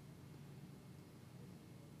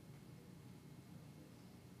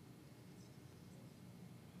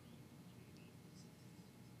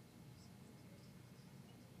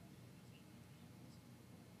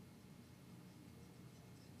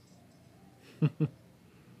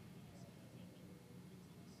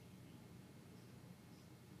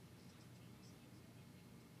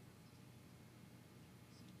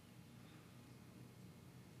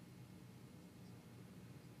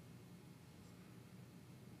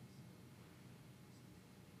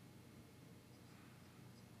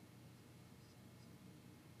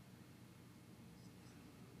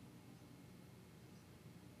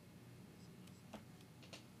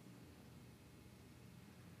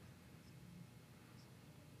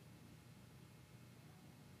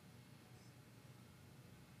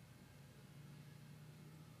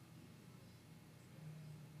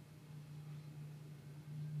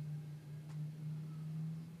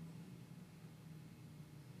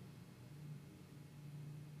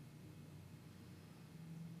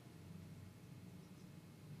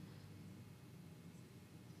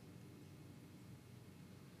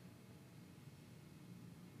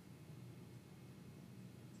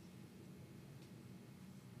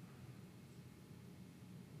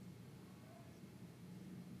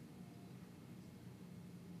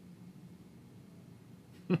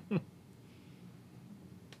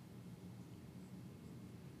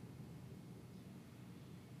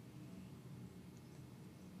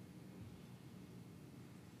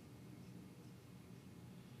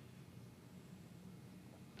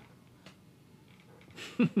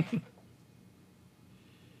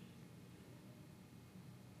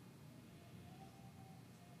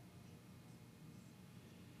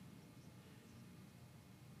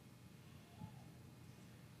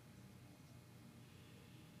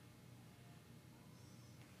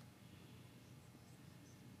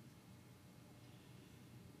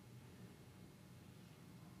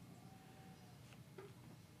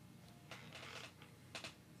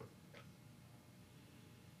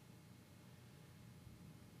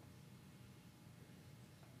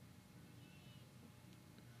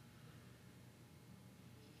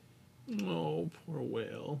 Oh, poor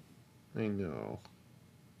whale. I know.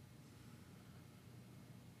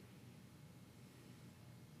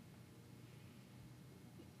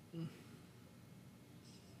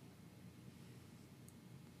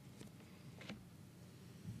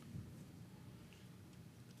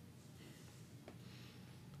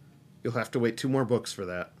 You'll have to wait 2 more books for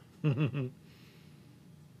that.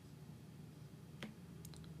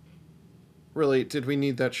 Really, did we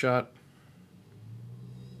need that shot?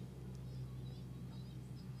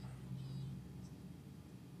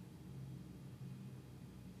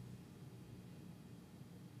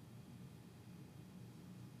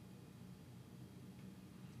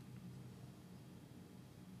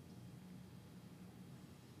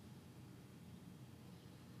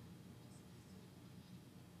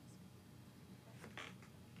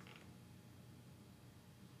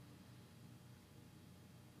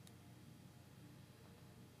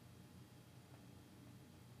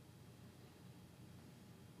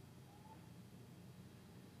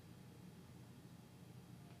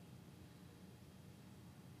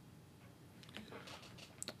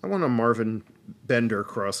 I want a Marvin Bender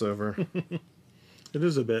crossover. It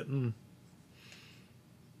is a bit.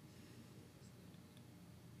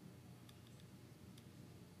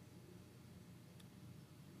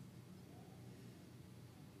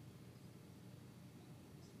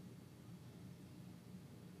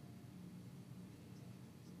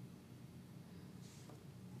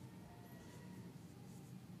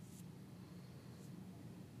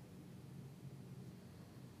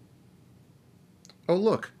 Oh,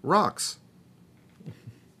 look, rocks.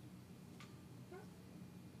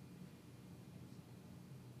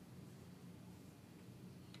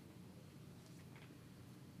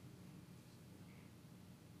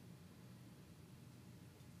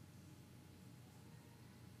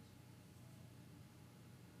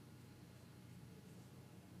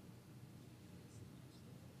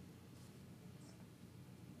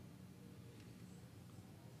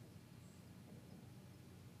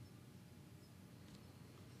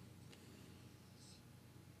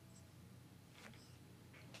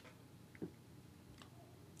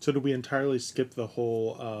 So did we entirely skip the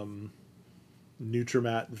whole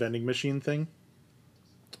Nutrimat vending machine thing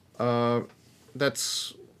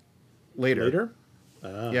That's later. later?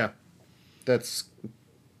 Ah. Yeah. That's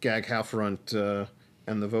Gag Halfrunt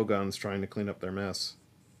and the Vogons trying to clean up their mess.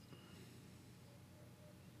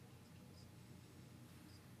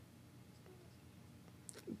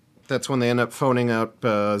 That's when they end up phoning out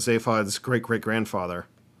Zaphod's great-great-grandfather.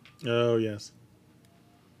 Oh, yes.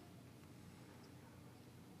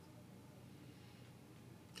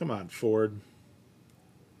 Come on, Ford.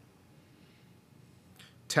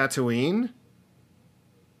 Tatooine?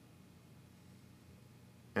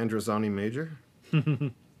 Androzani Major?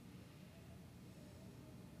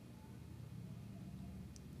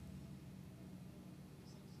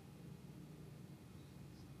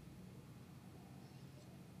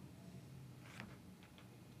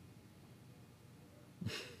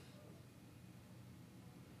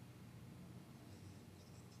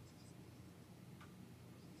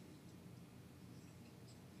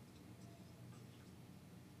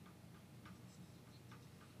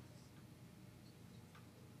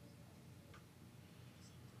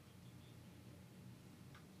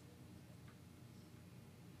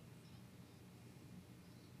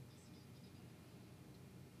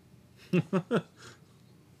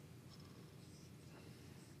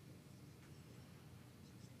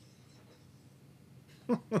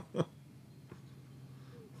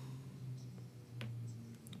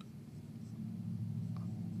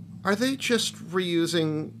 Are they just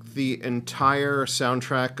reusing the entire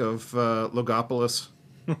soundtrack of Logopolis?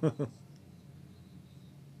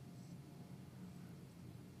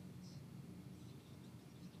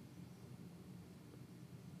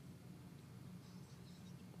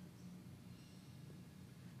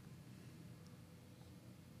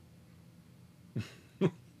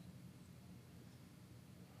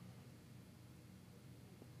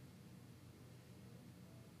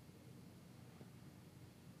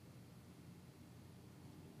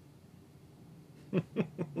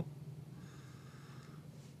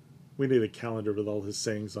 We need a calendar with all his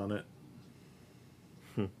sayings on it.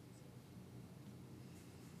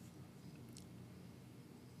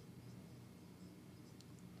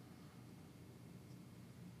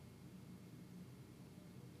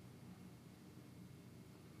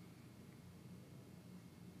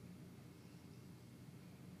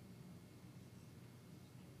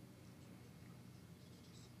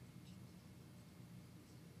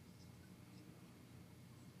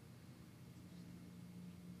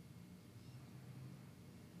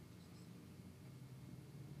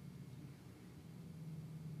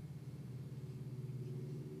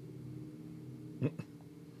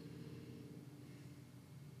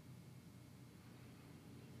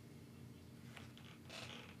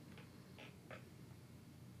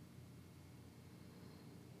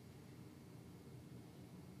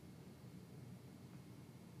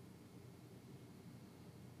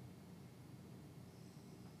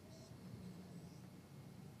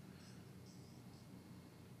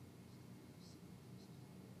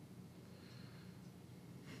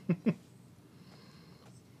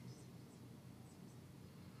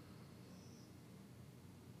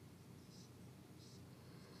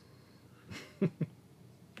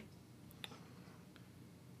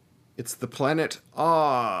 It's the planet Og.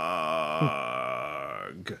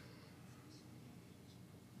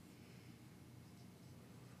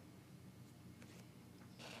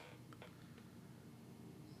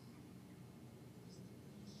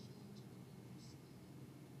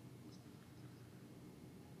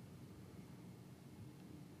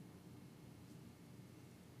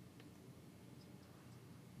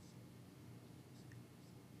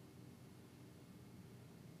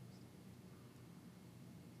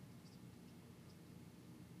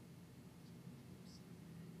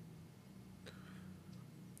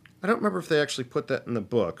 I don't remember if they actually put that in the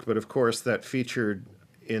book, but of course that featured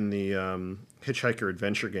in the Hitchhiker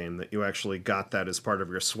Adventure game that you actually got that as part of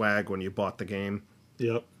your swag when you bought the game.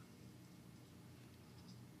 Yep.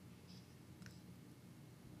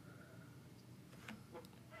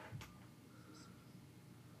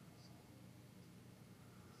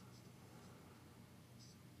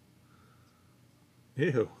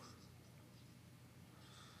 Ew.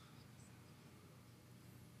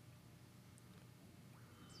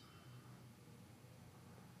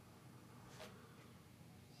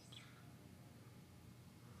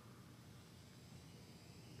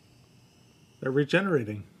 They're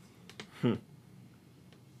regenerating.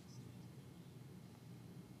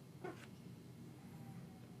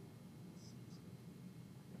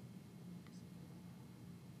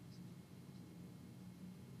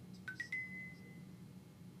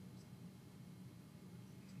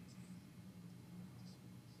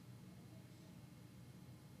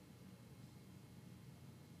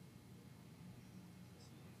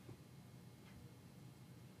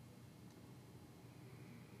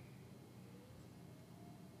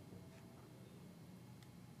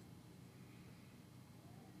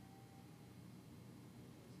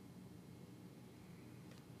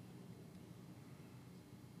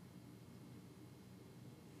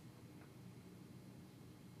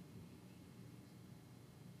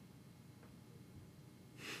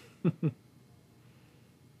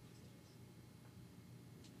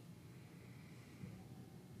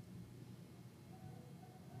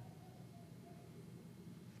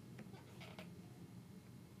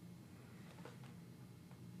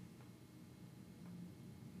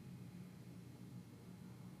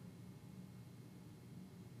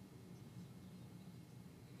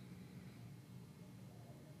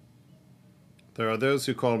 There are those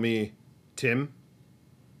who call me Tim.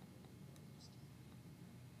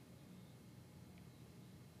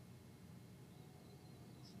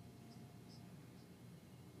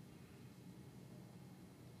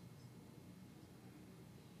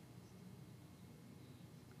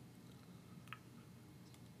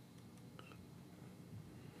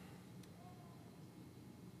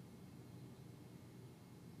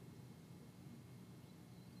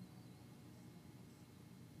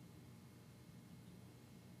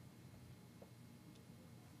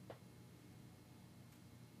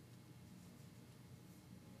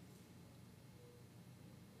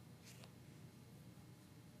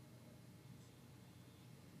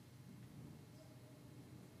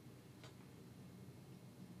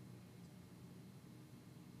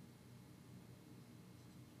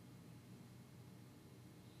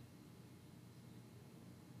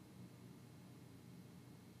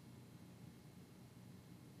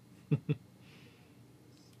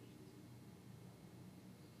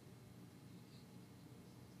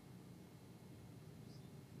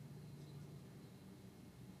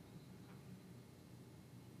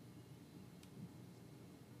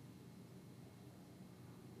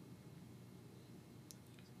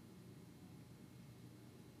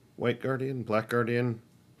 White Guardian, Black Guardian,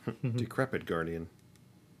 Decrepit Guardian.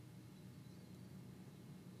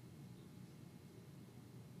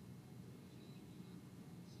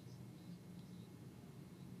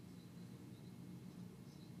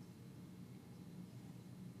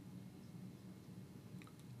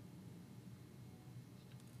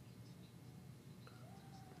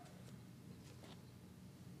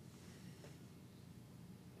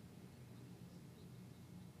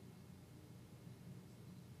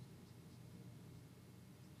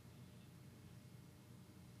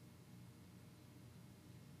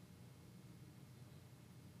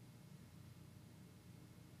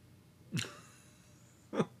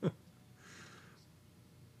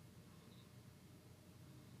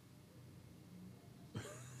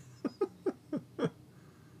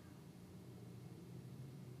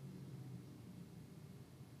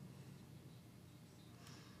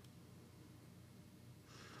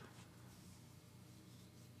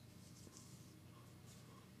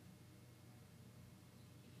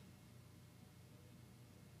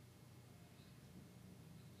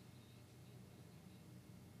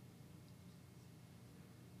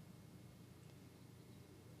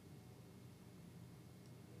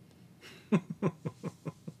 I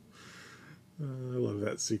love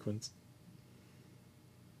that sequence.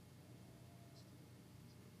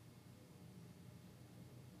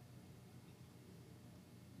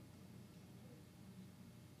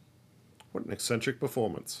 What an eccentric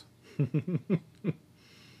performance.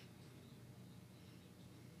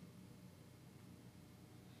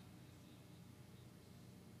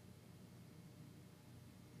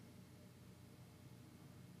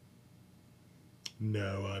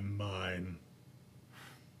 No, I'm mine.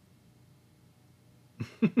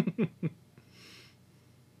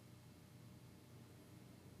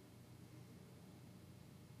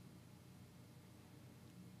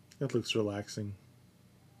 That looks relaxing.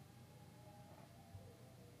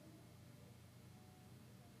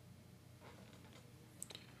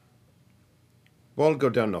 Ball go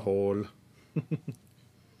down the hole.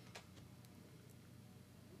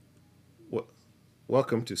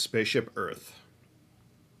 Welcome to Spaceship Earth.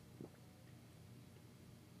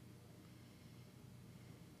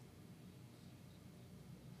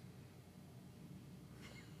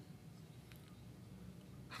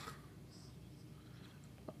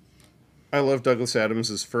 I love Douglas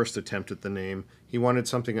Adams' first attempt at the name. He wanted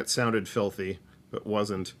something that sounded filthy, but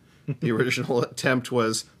wasn't. The original attempt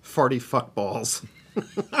was Farty Fuckballs.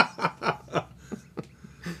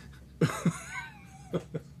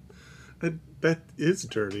 That is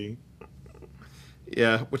dirty.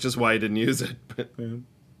 Yeah, which is why I didn't use it. But Yeah.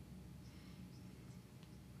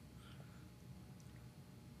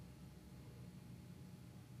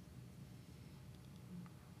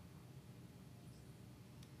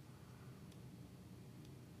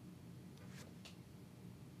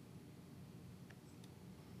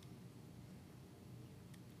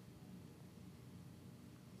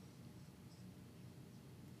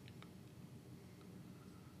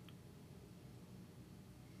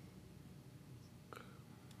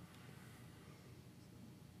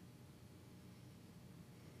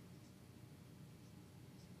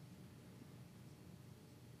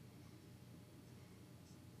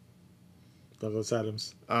 Douglas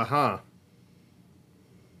Adams. Uh-huh.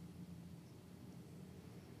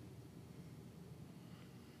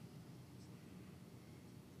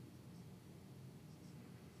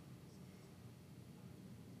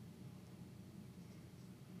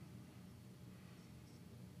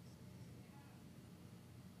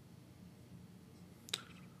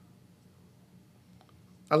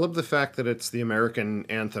 I love the fact that it's the American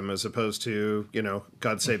anthem as opposed to,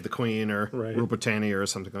 God Save the Queen or Right. Rule Britannia or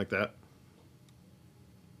something like that.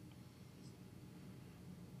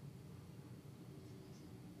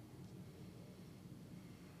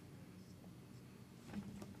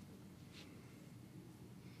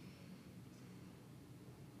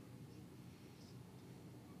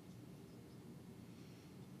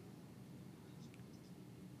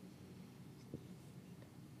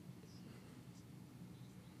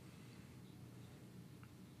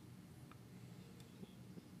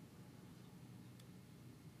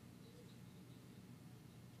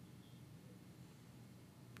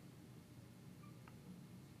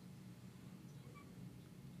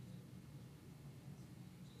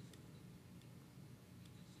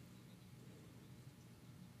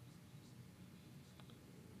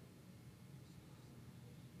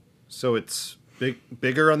 So it's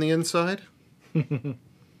bigger on the inside?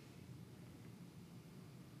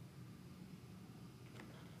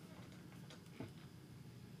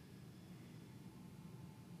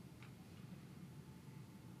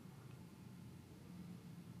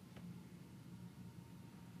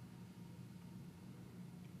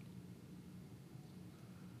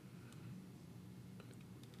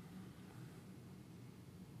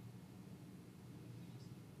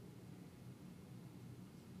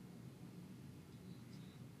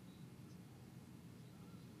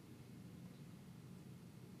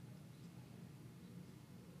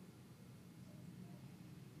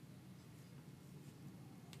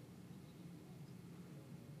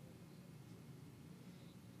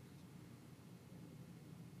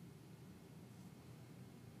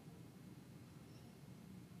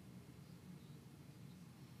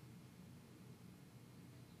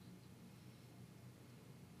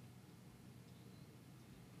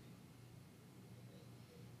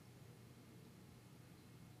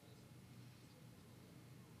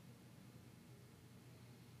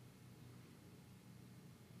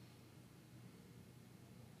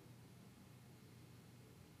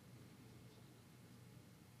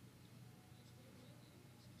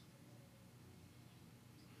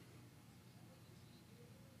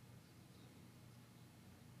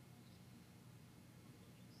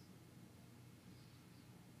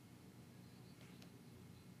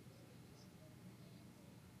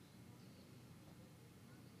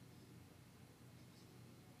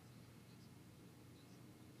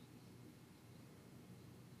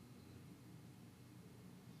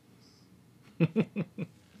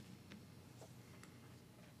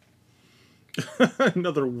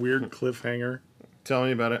 Another weird cliffhanger. Tell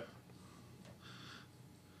me about it.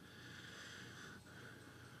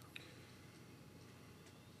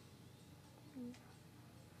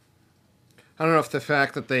 I don't know if the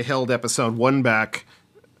fact that they held episode 1 back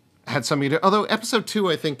had something to do. Although episode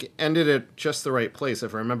 2, I think, ended at just the right place,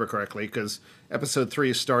 if I remember correctly, because episode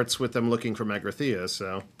 3 starts with them looking for Magrathea,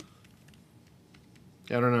 so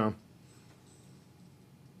I don't know.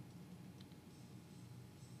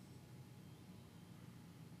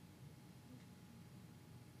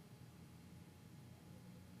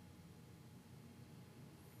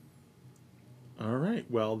 All right.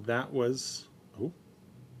 Well, that was. Oh.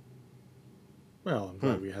 Well, I'm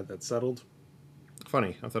glad we had that settled.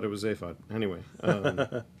 Funny, I thought it was Zaphod. Anyway,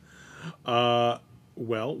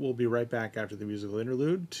 Well, we'll be right back after the musical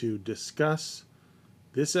interlude to discuss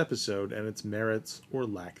this episode and its merits or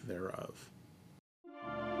lack thereof.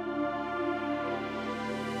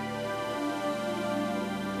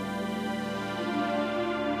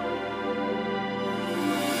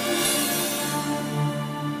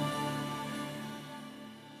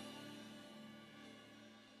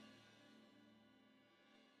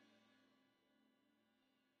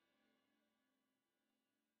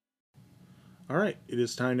 All right, it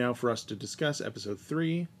is time now for us to discuss episode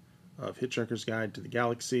 3 of Hitchhiker's Guide to the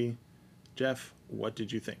Galaxy. Jeff, what did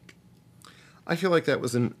you think? I feel like that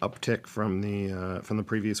was an uptick from the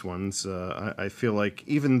previous ones. I feel like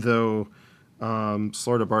even though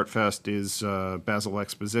Slaughter Bartfast is Basil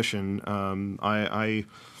Exposition, I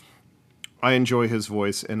enjoy his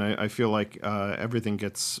voice, and I feel like everything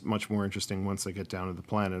gets much more interesting once they get down to the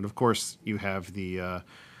planet. Of course, you have the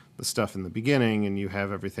stuff in the beginning, and you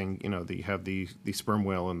have everything. You have the sperm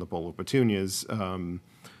whale and the bowl of petunias.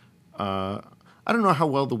 I don't know how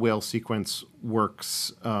well the whale sequence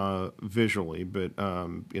works visually, but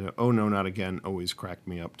oh no, not again always cracked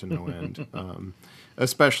me up to no end.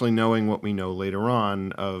 Especially knowing what we know later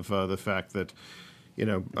on of the fact that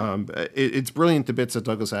it's brilliant the bits that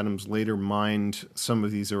Douglas Adams later mined some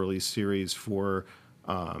of these early series for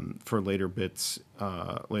later bits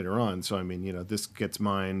later on. So, I mean, this gets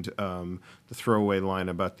mined. The throwaway line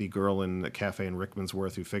about the girl in the cafe in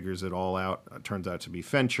Rickmansworth who figures it all out turns out to be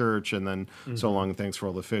Fenchurch. And then So Long and Thanks for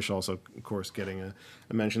All the Fish also, of course, getting a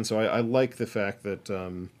mention. So I like the fact that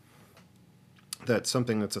that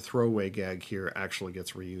something that's a throwaway gag here actually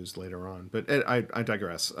gets reused later on. But I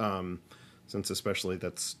digress, since especially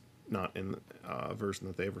that's not in the version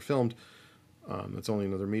that they ever filmed. It's only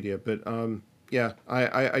in other media. But yeah,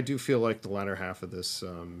 I do feel like the latter half of this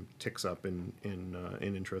ticks up in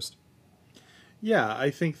interest. Yeah, I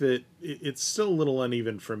think that it's still a little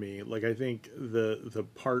uneven for me. Like, I think the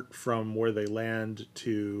part from where they land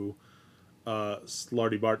to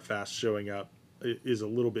Slarty Bartfast showing up is a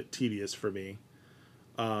little bit tedious for me.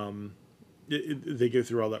 They go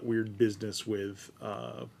through all that weird business with,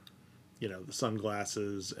 the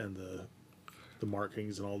sunglasses and the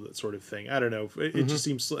markings and all that sort of thing. I don't know. It just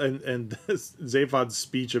seems, and Zaphod's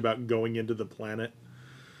speech about going into the planet.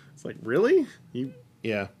 It's like, really? You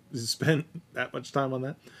spent that much time on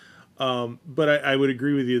that? But I would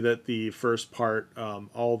agree with you that the first part,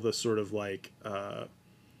 all the sort of like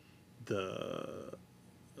the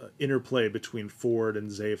interplay between Ford and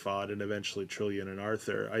Zaphod and eventually Trillian and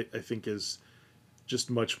Arthur, I think is just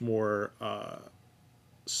much more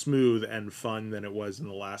smooth and fun than it was in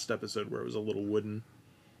the last episode where it was a little wooden.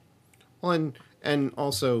 Well, and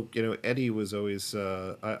also, Eddie was always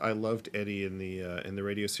I loved Eddie in the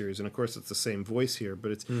radio series, and of course it's the same voice here.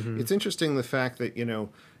 But it's interesting the fact that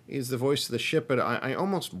he's the voice of the ship, but I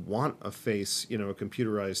almost want a face, a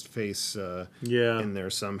computerized face in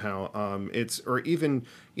there somehow. Or even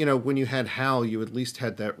when you had Hal, you at least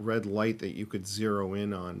had that red light that you could zero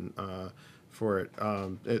in on for it.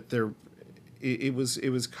 It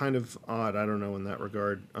was kind of odd. I don't know in that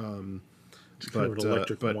regard. But kind of an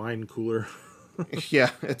electric wine cooler.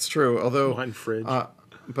 Yeah, it's true. Although wine fridge.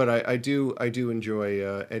 But I do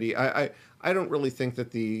enjoy Eddie. I don't really think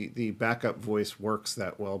that the backup voice works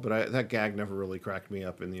that well. But that gag never really cracked me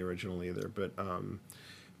up in the original either.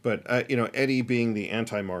 But Eddie being the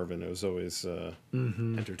anti-Marvin was always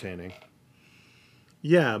entertaining.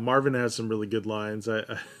 Yeah, Marvin has some really good lines.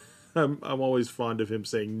 I'm always fond of him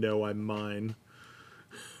saying, "No, I'm mine."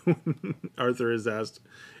 Arthur is asked,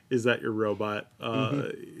 "Is that your robot?"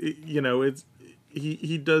 It's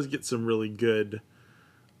he does get some really good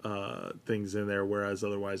things in there, whereas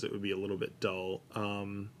otherwise it would be a little bit dull.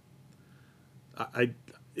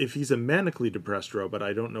 If he's a manically depressed robot,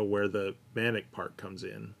 I don't know where the manic part comes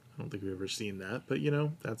in. I don't think we've ever seen that, but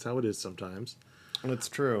that's how it is sometimes. That's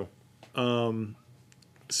true.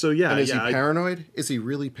 So yeah, and is he paranoid? Is he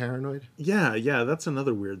really paranoid? Yeah, that's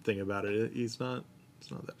another weird thing about it. He's not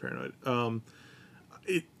that paranoid.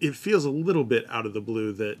 It feels a little bit out of the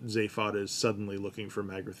blue that Zaphod is suddenly looking for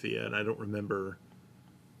Magrathea, and I don't remember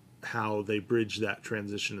how they bridge that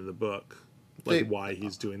transition in the book, why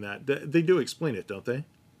he's doing that. They do explain it, don't they?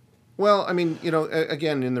 Well, I mean,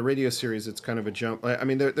 again, in the radio series, it's kind of a jump. I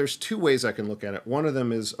mean, there's two ways I can look at it. One of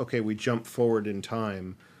them is, okay, we jump forward in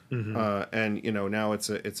time. And now it's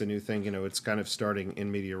a new thing. It's kind of starting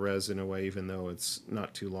in media res in a way, even though it's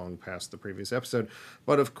not too long past the previous episode.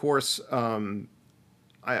 But of course,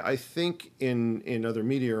 I think in other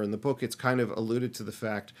media or in the book, it's kind of alluded to the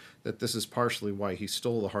fact that this is partially why he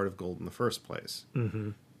stole the Heart of Gold in the first place.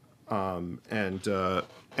 And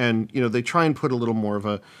they try and put a little more of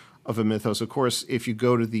a mythos. Of course, if you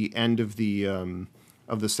go to the end of the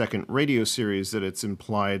second radio series, that it's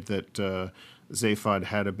implied that Zaphod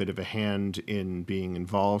had a bit of a hand in being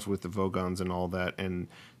involved with the Vogons and all that, and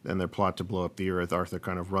their plot to blow up the Earth. Arthur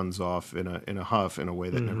kind of runs off in a huff in a way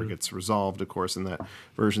that never gets resolved, of course, in that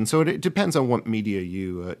version. So it depends on what media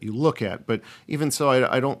you look at. But even so,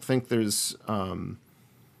 I don't think there's.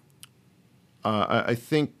 I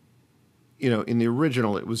think. In the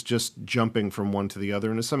original, it was just jumping from one to the other,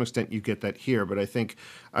 and to some extent, you get that here. But I think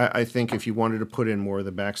if you wanted to put in more of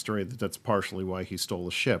the backstory, that's partially why he stole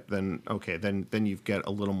the ship. Then okay, then you get a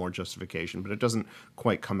little more justification. But it doesn't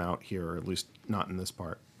quite come out here, or at least not in this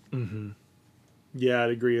part. Yeah, I'd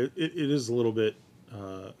agree. It is a little bit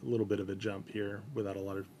of a jump here without a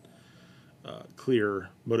lot of clear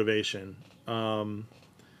motivation.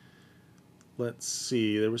 Let's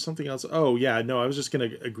see. There was something else. Oh, yeah. No, I was just going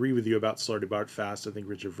to agree with you about Slarty Bartfast. I think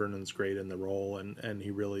Richard Vernon's great in the role, and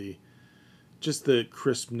he really just the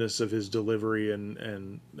crispness of his delivery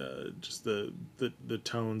just the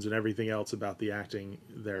tones and everything else about the acting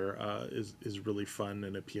there is really fun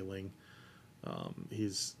and appealing.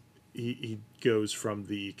 He goes from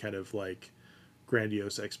the kind of like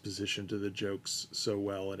grandiose exposition to the jokes so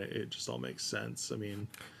well, and it just all makes sense. I mean,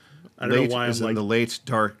 I don't Late know why I'm is in like the late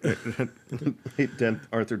dark, late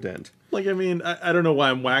Arthur Dent. like I mean I don't know why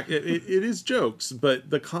I'm whack. It is jokes, but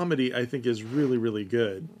the comedy I think is really really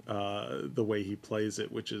good. The way he plays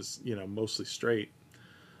it, which is mostly straight.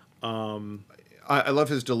 I love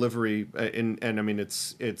his delivery, and I mean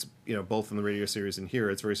it's both in the radio series and here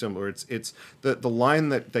it's very similar. It's the line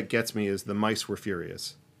that gets me is the mice were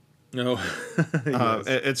furious. No, yes.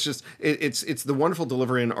 It's just it's the wonderful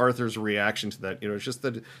delivery and Arthur's reaction to that. It's just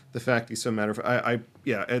the fact he's so matter of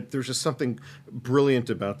there's just something brilliant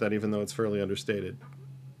about that, even though it's fairly understated.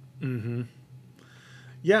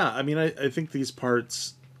 Yeah, I mean, I think these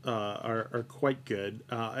parts are quite good,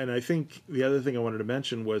 and I think the other thing I wanted to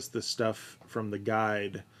mention was the stuff from the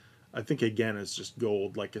guide. I think again is just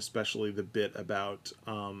gold, like especially the bit about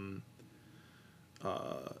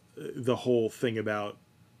the whole thing about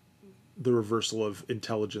the reversal of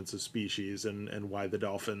intelligence of species and why the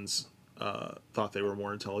dolphins thought they were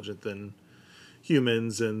more intelligent than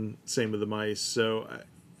humans, and same with the mice. So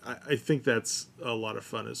I think that's a lot of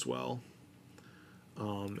fun as well.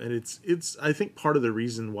 And it's I think part of the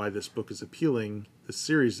reason why this book is appealing, the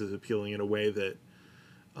series is appealing in a way that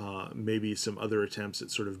maybe some other attempts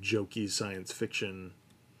at sort of jokey science fiction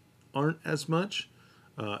aren't as much,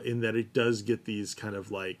 in that it does get these kind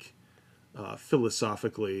of like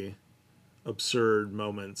philosophically absurd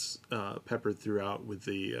moments peppered throughout with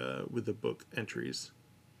the book entries.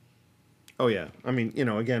 Oh yeah, I mean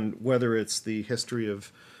again whether it's the history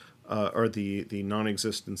of or the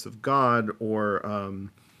non-existence of God, or I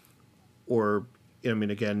mean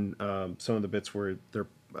again some of the bits where they're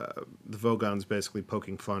the Vogons basically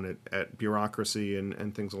poking fun at bureaucracy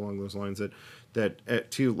and things along those lines, that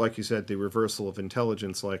too, like you said, the reversal of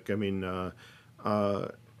intelligence. Like I mean,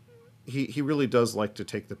 he really does like to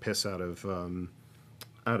take the piss out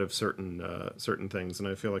of certain things, and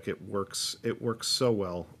I feel like it works so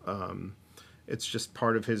well. It's just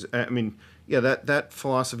part of his. I mean, yeah, that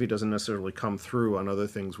philosophy doesn't necessarily come through on other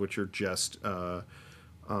things, which are just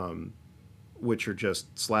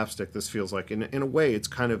slapstick. This feels like, in a way, it's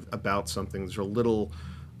kind of about something. There's little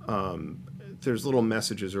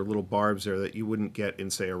messages or little barbs there that you wouldn't get in,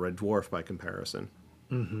 say, a Red Dwarf by comparison.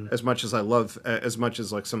 Mm-hmm. As much as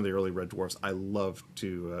like some of the early Red Dwarfs, I love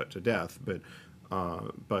to death, but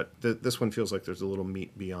this one feels like there's a little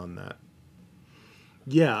meat beyond that.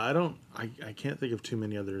 Yeah, I can't think of too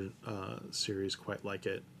many other series quite like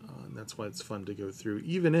it. And that's why it's fun to go through,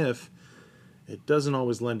 even if it doesn't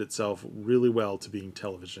always lend itself really well to being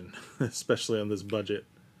television, especially on this budget.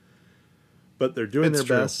 But they're doing their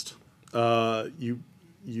best.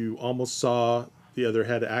 You almost saw the other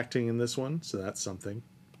head acting in this one, so that's something.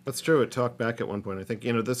 That's true. It talked back at one point. I think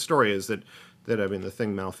the story is that I mean the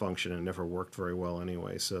thing malfunctioned and never worked very well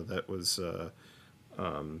anyway. So that was.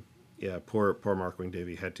 Yeah, poor Markwing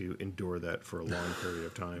Davy had to endure that for a long period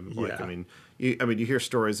of time. Like, Yeah. I mean, you hear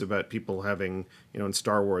stories about people having, in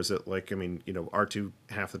Star Wars that, like, I mean, R2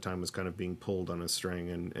 half the time was kind of being pulled on a string,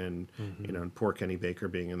 and Mm-hmm. and poor Kenny Baker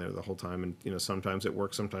being in there the whole time, and sometimes it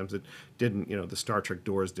worked, sometimes it didn't. The Star Trek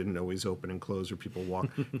doors didn't always open and close, or people walk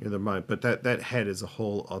in their mind. But that head is a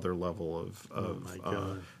whole other level of my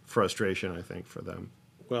God. frustration, I think, for them.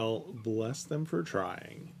 Well, bless them for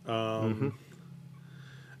trying.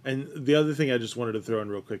 And the other thing I just wanted to throw in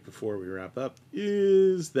real quick before we wrap up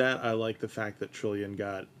is that I like the fact that Trillian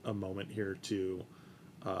got a moment here to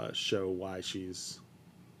show why she's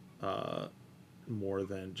more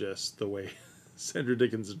than just the way Sandra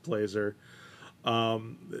Dickinson plays her.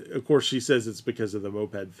 Of course, she says it's because of the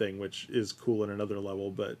moped thing, which is cool in another level,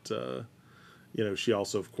 but she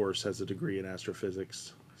also, of course, has a degree in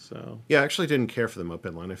astrophysics. So yeah, I actually didn't care for the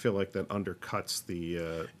moped line. I feel like that undercuts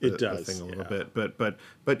it does, the thing a little yeah. bit.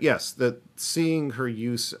 But yes, that seeing her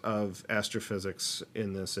use of astrophysics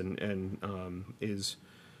in this and is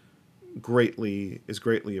greatly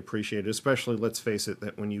appreciated. Especially, let's face it,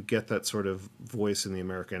 that when you get that sort of voice in the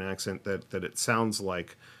American accent, that it sounds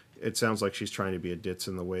like she's trying to be a ditz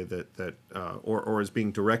in the way that or is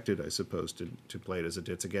being directed, I suppose, to play it as a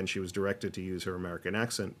ditz. Again, she was directed to use her American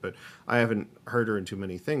accent, but I haven't heard her in too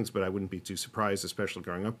many things. But I wouldn't be too surprised, especially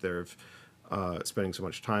growing up there, if spending so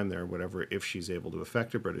much time there, whatever, if she's able to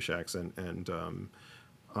affect a British accent and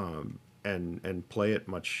play it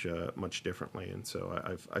much differently. And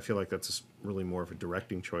so I feel like that's really more of a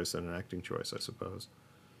directing choice than an acting choice, I suppose.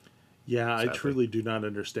 Yeah, I sadly. truly do not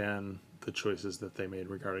understand the choices that they made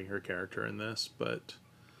regarding her character in this, but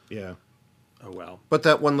Yeah. oh well. But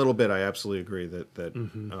that one little bit, I absolutely agree that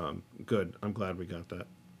Mm-hmm. good. I'm glad we got that.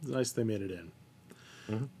 Nice they made it in.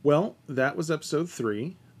 Mm-hmm. Well, that was episode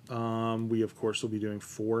 3. We, of course, will be doing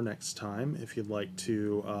 4 next time. If you'd like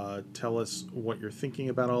to tell us what you're thinking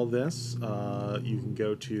about all this, you can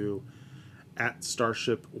go to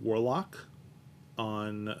 @StarshipWarlock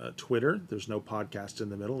on Twitter. There's no podcast in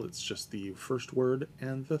the middle. It's just the first word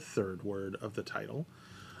and the third word of the title.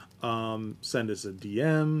 Send us a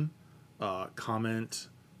DM, comment,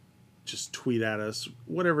 just tweet at us.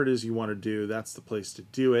 Whatever it is you want to do, that's the place to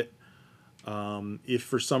do it. If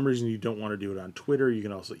for some reason you don't want to do it on Twitter, you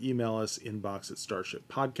can also email us,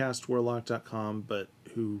 inbox@starshippodcastwarlock.com, but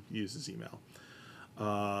who uses email?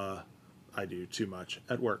 I do too much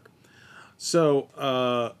at work.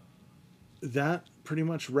 So that pretty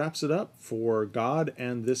much wraps it up for God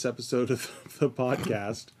and this episode of the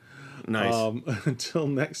podcast. Nice. Until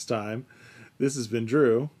next time, this has been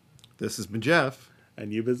Drew. This has been Jeff.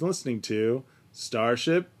 And you've been listening to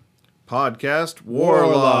Starship Podcast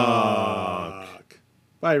Warlock.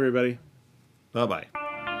 Bye, everybody. Bye-bye.